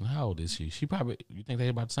good question. How old is she? She probably, you think they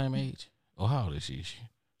about the same age? Or how old is she?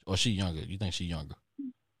 Or she younger? You think she younger?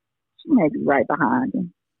 She may be right behind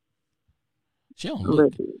him. She don't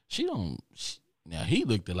look. Now he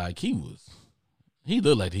looked like he was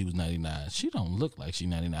 99. She don't look like she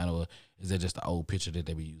 99, or is that just the old picture that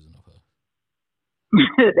they be using of her?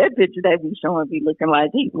 That picture they be showing be looking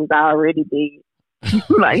like he was already dead.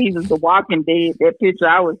 Like he was the Walking Dead. That picture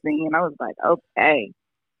I was seeing, I was like, okay.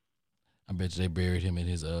 I bet you they buried him in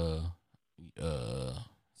his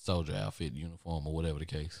soldier outfit, uniform, or whatever the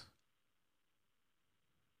case.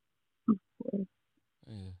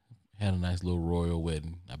 Yeah. Had a nice little royal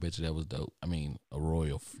wedding. I bet you that was dope. I mean, a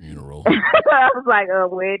royal funeral. I was like, a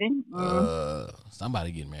wedding.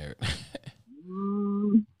 Somebody getting married.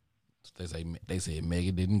 They said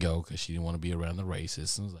Megan didn't go because she didn't want to be around the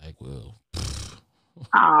racists. I was like, well.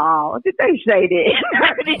 Oh, did they say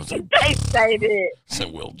that? Did they say that?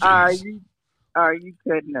 Said, well, are you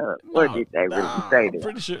cutting up? Or did they really say that? I'm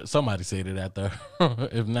pretty sure somebody said it out there.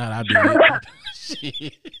 If not, I did.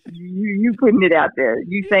 Shit. You putting it out there.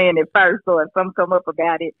 You saying it first, so if something come up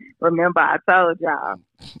about it, remember I told y'all.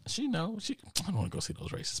 She knows. I don't want to go see those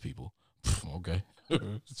racist people. Okay.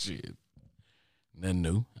 Shit. Nothing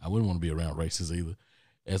new. I wouldn't want to be around racists either.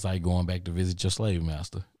 It's like going back to visit your slave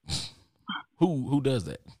master. Who does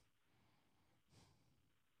that?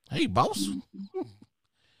 Hey, boss.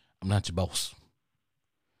 I'm not your boss.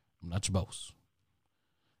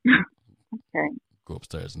 Okay. Go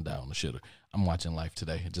upstairs and die on the shitter. I'm watching Life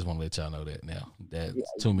today. I just want to let y'all know that now. That's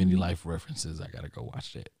too many Life references. I got to go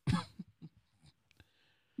watch that.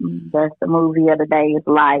 That's the movie of the day is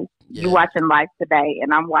Life. Yeah. You watching Life today,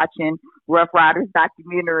 and I'm watching Rough Riders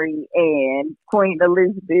documentary and Queen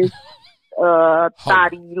Elizabeth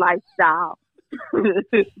thotty lifestyle.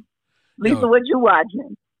 Lisa, what you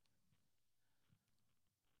watching?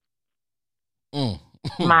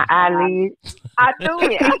 My eyelids. I do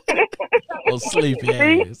it. Oh, sleepy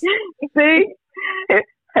ass. See?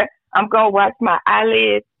 I'm going to watch my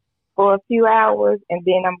eyelids for a few hours, and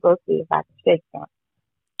then I'm going to see if I can shake something.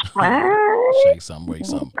 Shake something, wake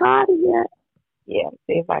something. Yeah,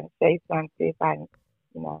 see if I can shake something, see if I can,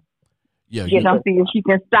 see if she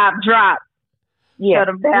can stop, drop. Yeah. Shut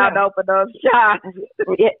them down, open up shop.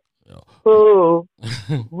 Ooh,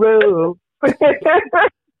 rude.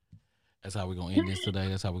 That's how we're gonna end this today.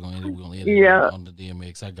 That's how we're gonna end it. We're gonna end Yeah. it on the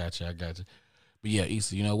DMX. I got you. But yeah,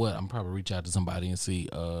 Issa, you know what? I'm probably reach out to somebody and see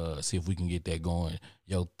if we can get that going.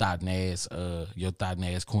 Your thought ass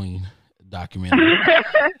queen documentary.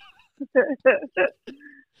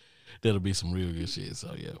 That'll be some real good shit.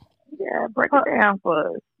 So yeah. Yeah, break it down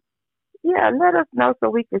for us. Yeah, let us know so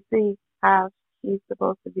we can see how she's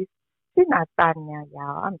supposed to be. She's not starting now,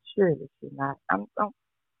 y'all. I'm sure that she's not.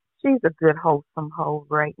 She's a good wholesome hoe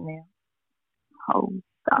right now. Wholesome.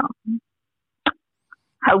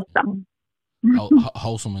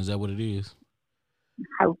 Wholesome, is that what it is?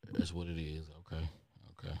 Wholesome. That's what it is. Okay.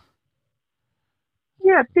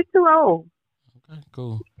 Yeah, she's too old. Okay,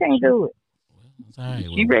 cool. She can't do it. Well, that's all right.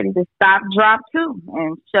 She ready to stop, drop too,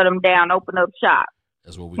 and shut them down, open up shop.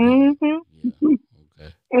 That's what we do. Mm-hmm. Yeah.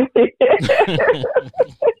 Okay.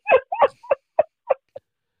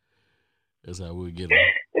 That's how we get them.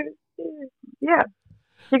 Yeah.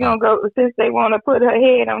 She gonna go, since they want to put her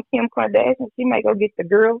head on Kim Kardashian, she may go get the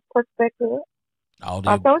girl's perspective.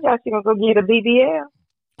 I told y'all she gonna go get a BBL.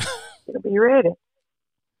 She'll be ready.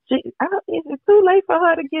 Is it too late for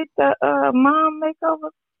her to get the mom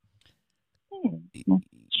makeover?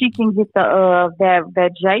 She can get the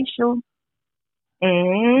that facial,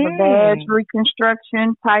 the badge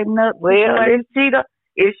reconstruction, tighten up. Well,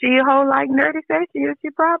 if she a hoe like Nerdy said she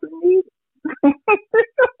probably needs it.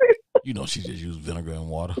 You know, she just used vinegar and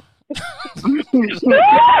water. Snap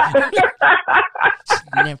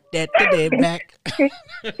that to their back.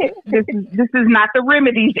 This is not the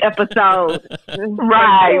remedies episode.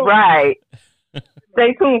 Right.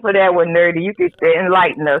 Stay tuned for that one, Nerdy. You can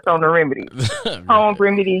enlighten us on the remedies. Right. Home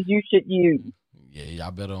remedies you should use. Yeah, y'all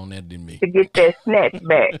better on that than me. To get that snatch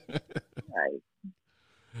back. Right.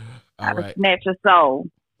 All right. Snatch your soul.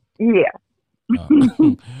 Yeah.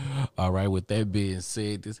 All right. With that being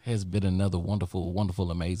said, this has been another wonderful, wonderful,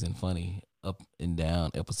 amazing, funny, up and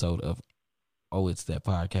down episode of Oh, It's That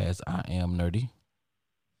Podcast. I am Nerdy.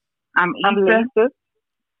 I'm Lisa.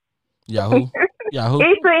 Yahoo.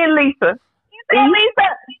 Issa and Lisa.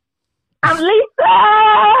 Lisa. I'm Lisa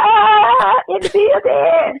in the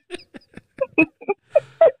building.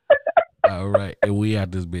 All right. And we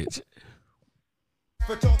out this bitch.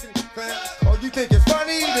 For talking fast. Oh, you think it's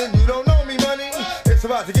funny? Then you don't know me, money. It's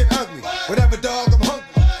about to get ugly. Whatever, dog, I'm hungry.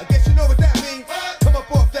 I guess you know what that means. Come up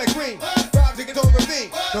off that green. Rob to get over me.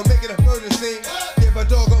 Don't make it a murder scene. Give a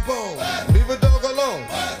dog a bone. Leave a dog alone.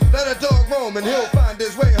 Let a dog roam and he'll find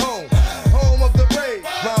his way home. Home of the brave.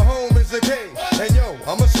 My home is the cave. And yo,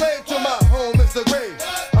 I'm a slave to my home is the grave.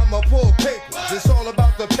 I'm a pull papers. It's all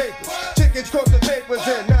about the papers. Chickens cross the papers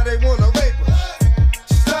and now they wanna rape us.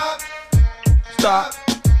 Stop.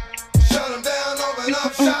 Shut them down, open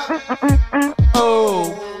up shop.